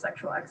 commercial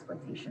sexual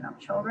exploitation of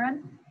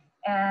children,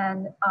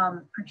 and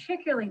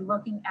particularly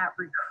looking at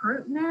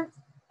recruitment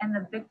and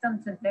the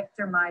victim to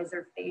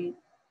victimizer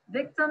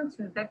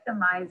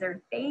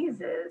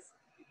phases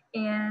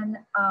in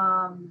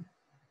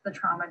the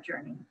trauma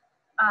journey.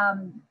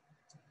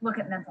 Look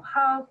at mental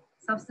health,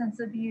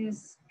 substance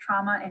abuse,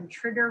 trauma and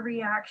trigger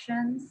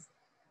reactions,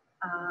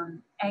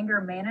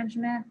 anger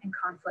management and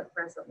conflict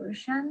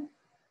resolution,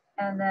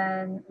 and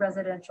then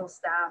residential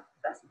staff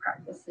best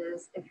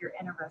practices if you're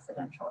in a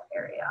residential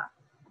area.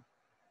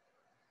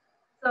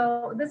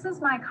 So this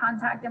is my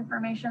contact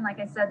information. Like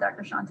I said,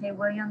 Dr. Shantae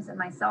Williams and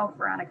myself,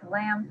 Veronica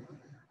Lamb,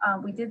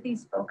 we did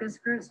these focus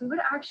groups. We would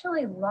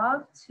actually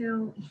love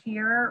to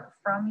hear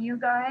from you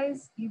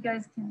guys. You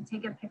guys can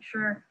take a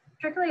picture,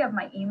 particularly of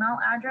my email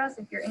address,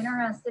 if you're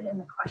interested in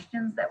the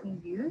questions that we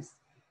used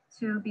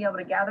to be able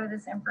to gather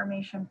this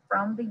information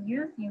from the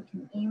youth. You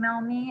can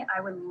email me. I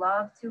would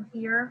love to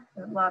hear,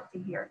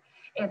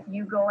 if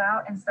you go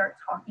out and start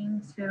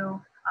talking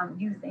to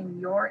youth in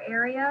your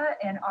area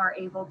and are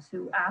able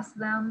to ask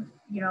them,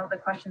 you know, the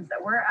questions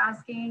that we're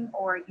asking,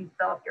 or you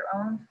develop your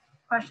own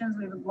questions.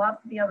 We would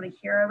love to be able to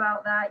hear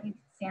about that. You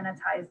can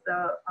sanitize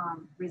the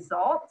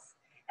results,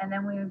 and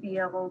then we would be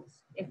able to,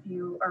 if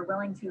you are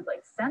willing to,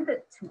 like, send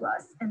it to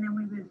us, and then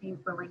we would be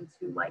willing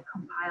to like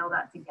compile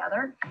that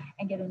together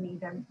and get an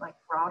even like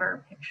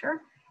broader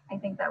picture. I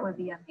think that would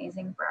be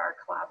amazing for our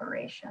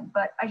collaboration.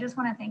 But I just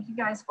want to thank you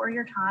guys for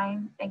your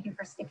time. Thank you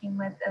for sticking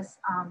with this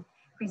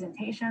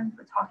presentation,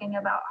 for talking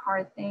about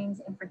hard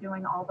things, and for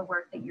doing all the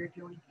work that you're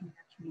doing in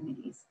your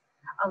communities.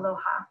 Aloha.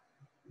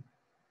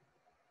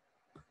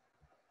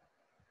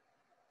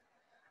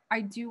 I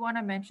do want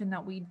to mention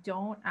that we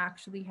don't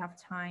actually have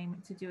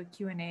time to do a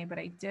Q&A, but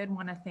I did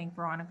want to thank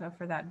Veronica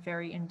for that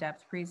very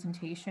in-depth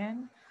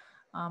presentation.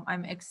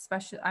 I'm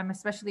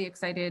especially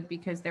excited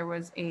because there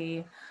was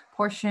a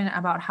portion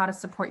about how to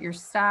support your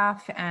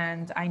staff,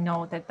 and I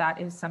know that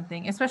that is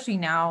something, especially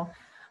now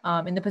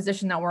in the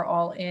position that we're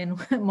all in,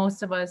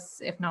 most of us,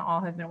 if not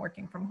all, have been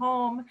working from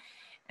home,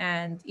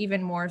 and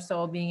even more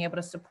so being able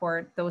to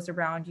support those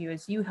around you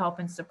as you help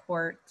and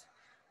support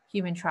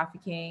human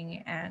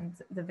trafficking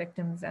and the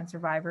victims and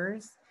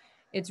survivors.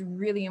 It's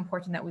really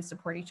important that we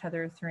support each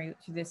other through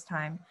this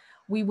time.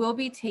 We will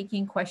be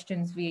taking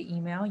questions via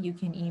email. You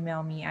can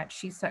email me at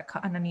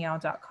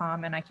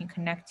shisa@kananiao.com and I can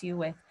connect you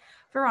with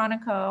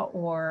Veronica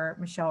or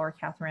Michelle or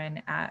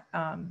Catherine at,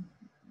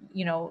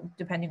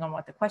 depending on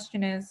what the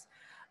question is.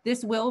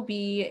 This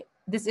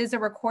is a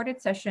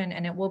recorded session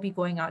and it will be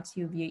going out to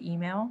you via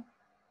email.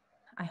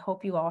 I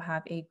hope you all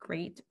have a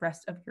great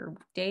rest of your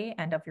day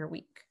and of your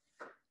week.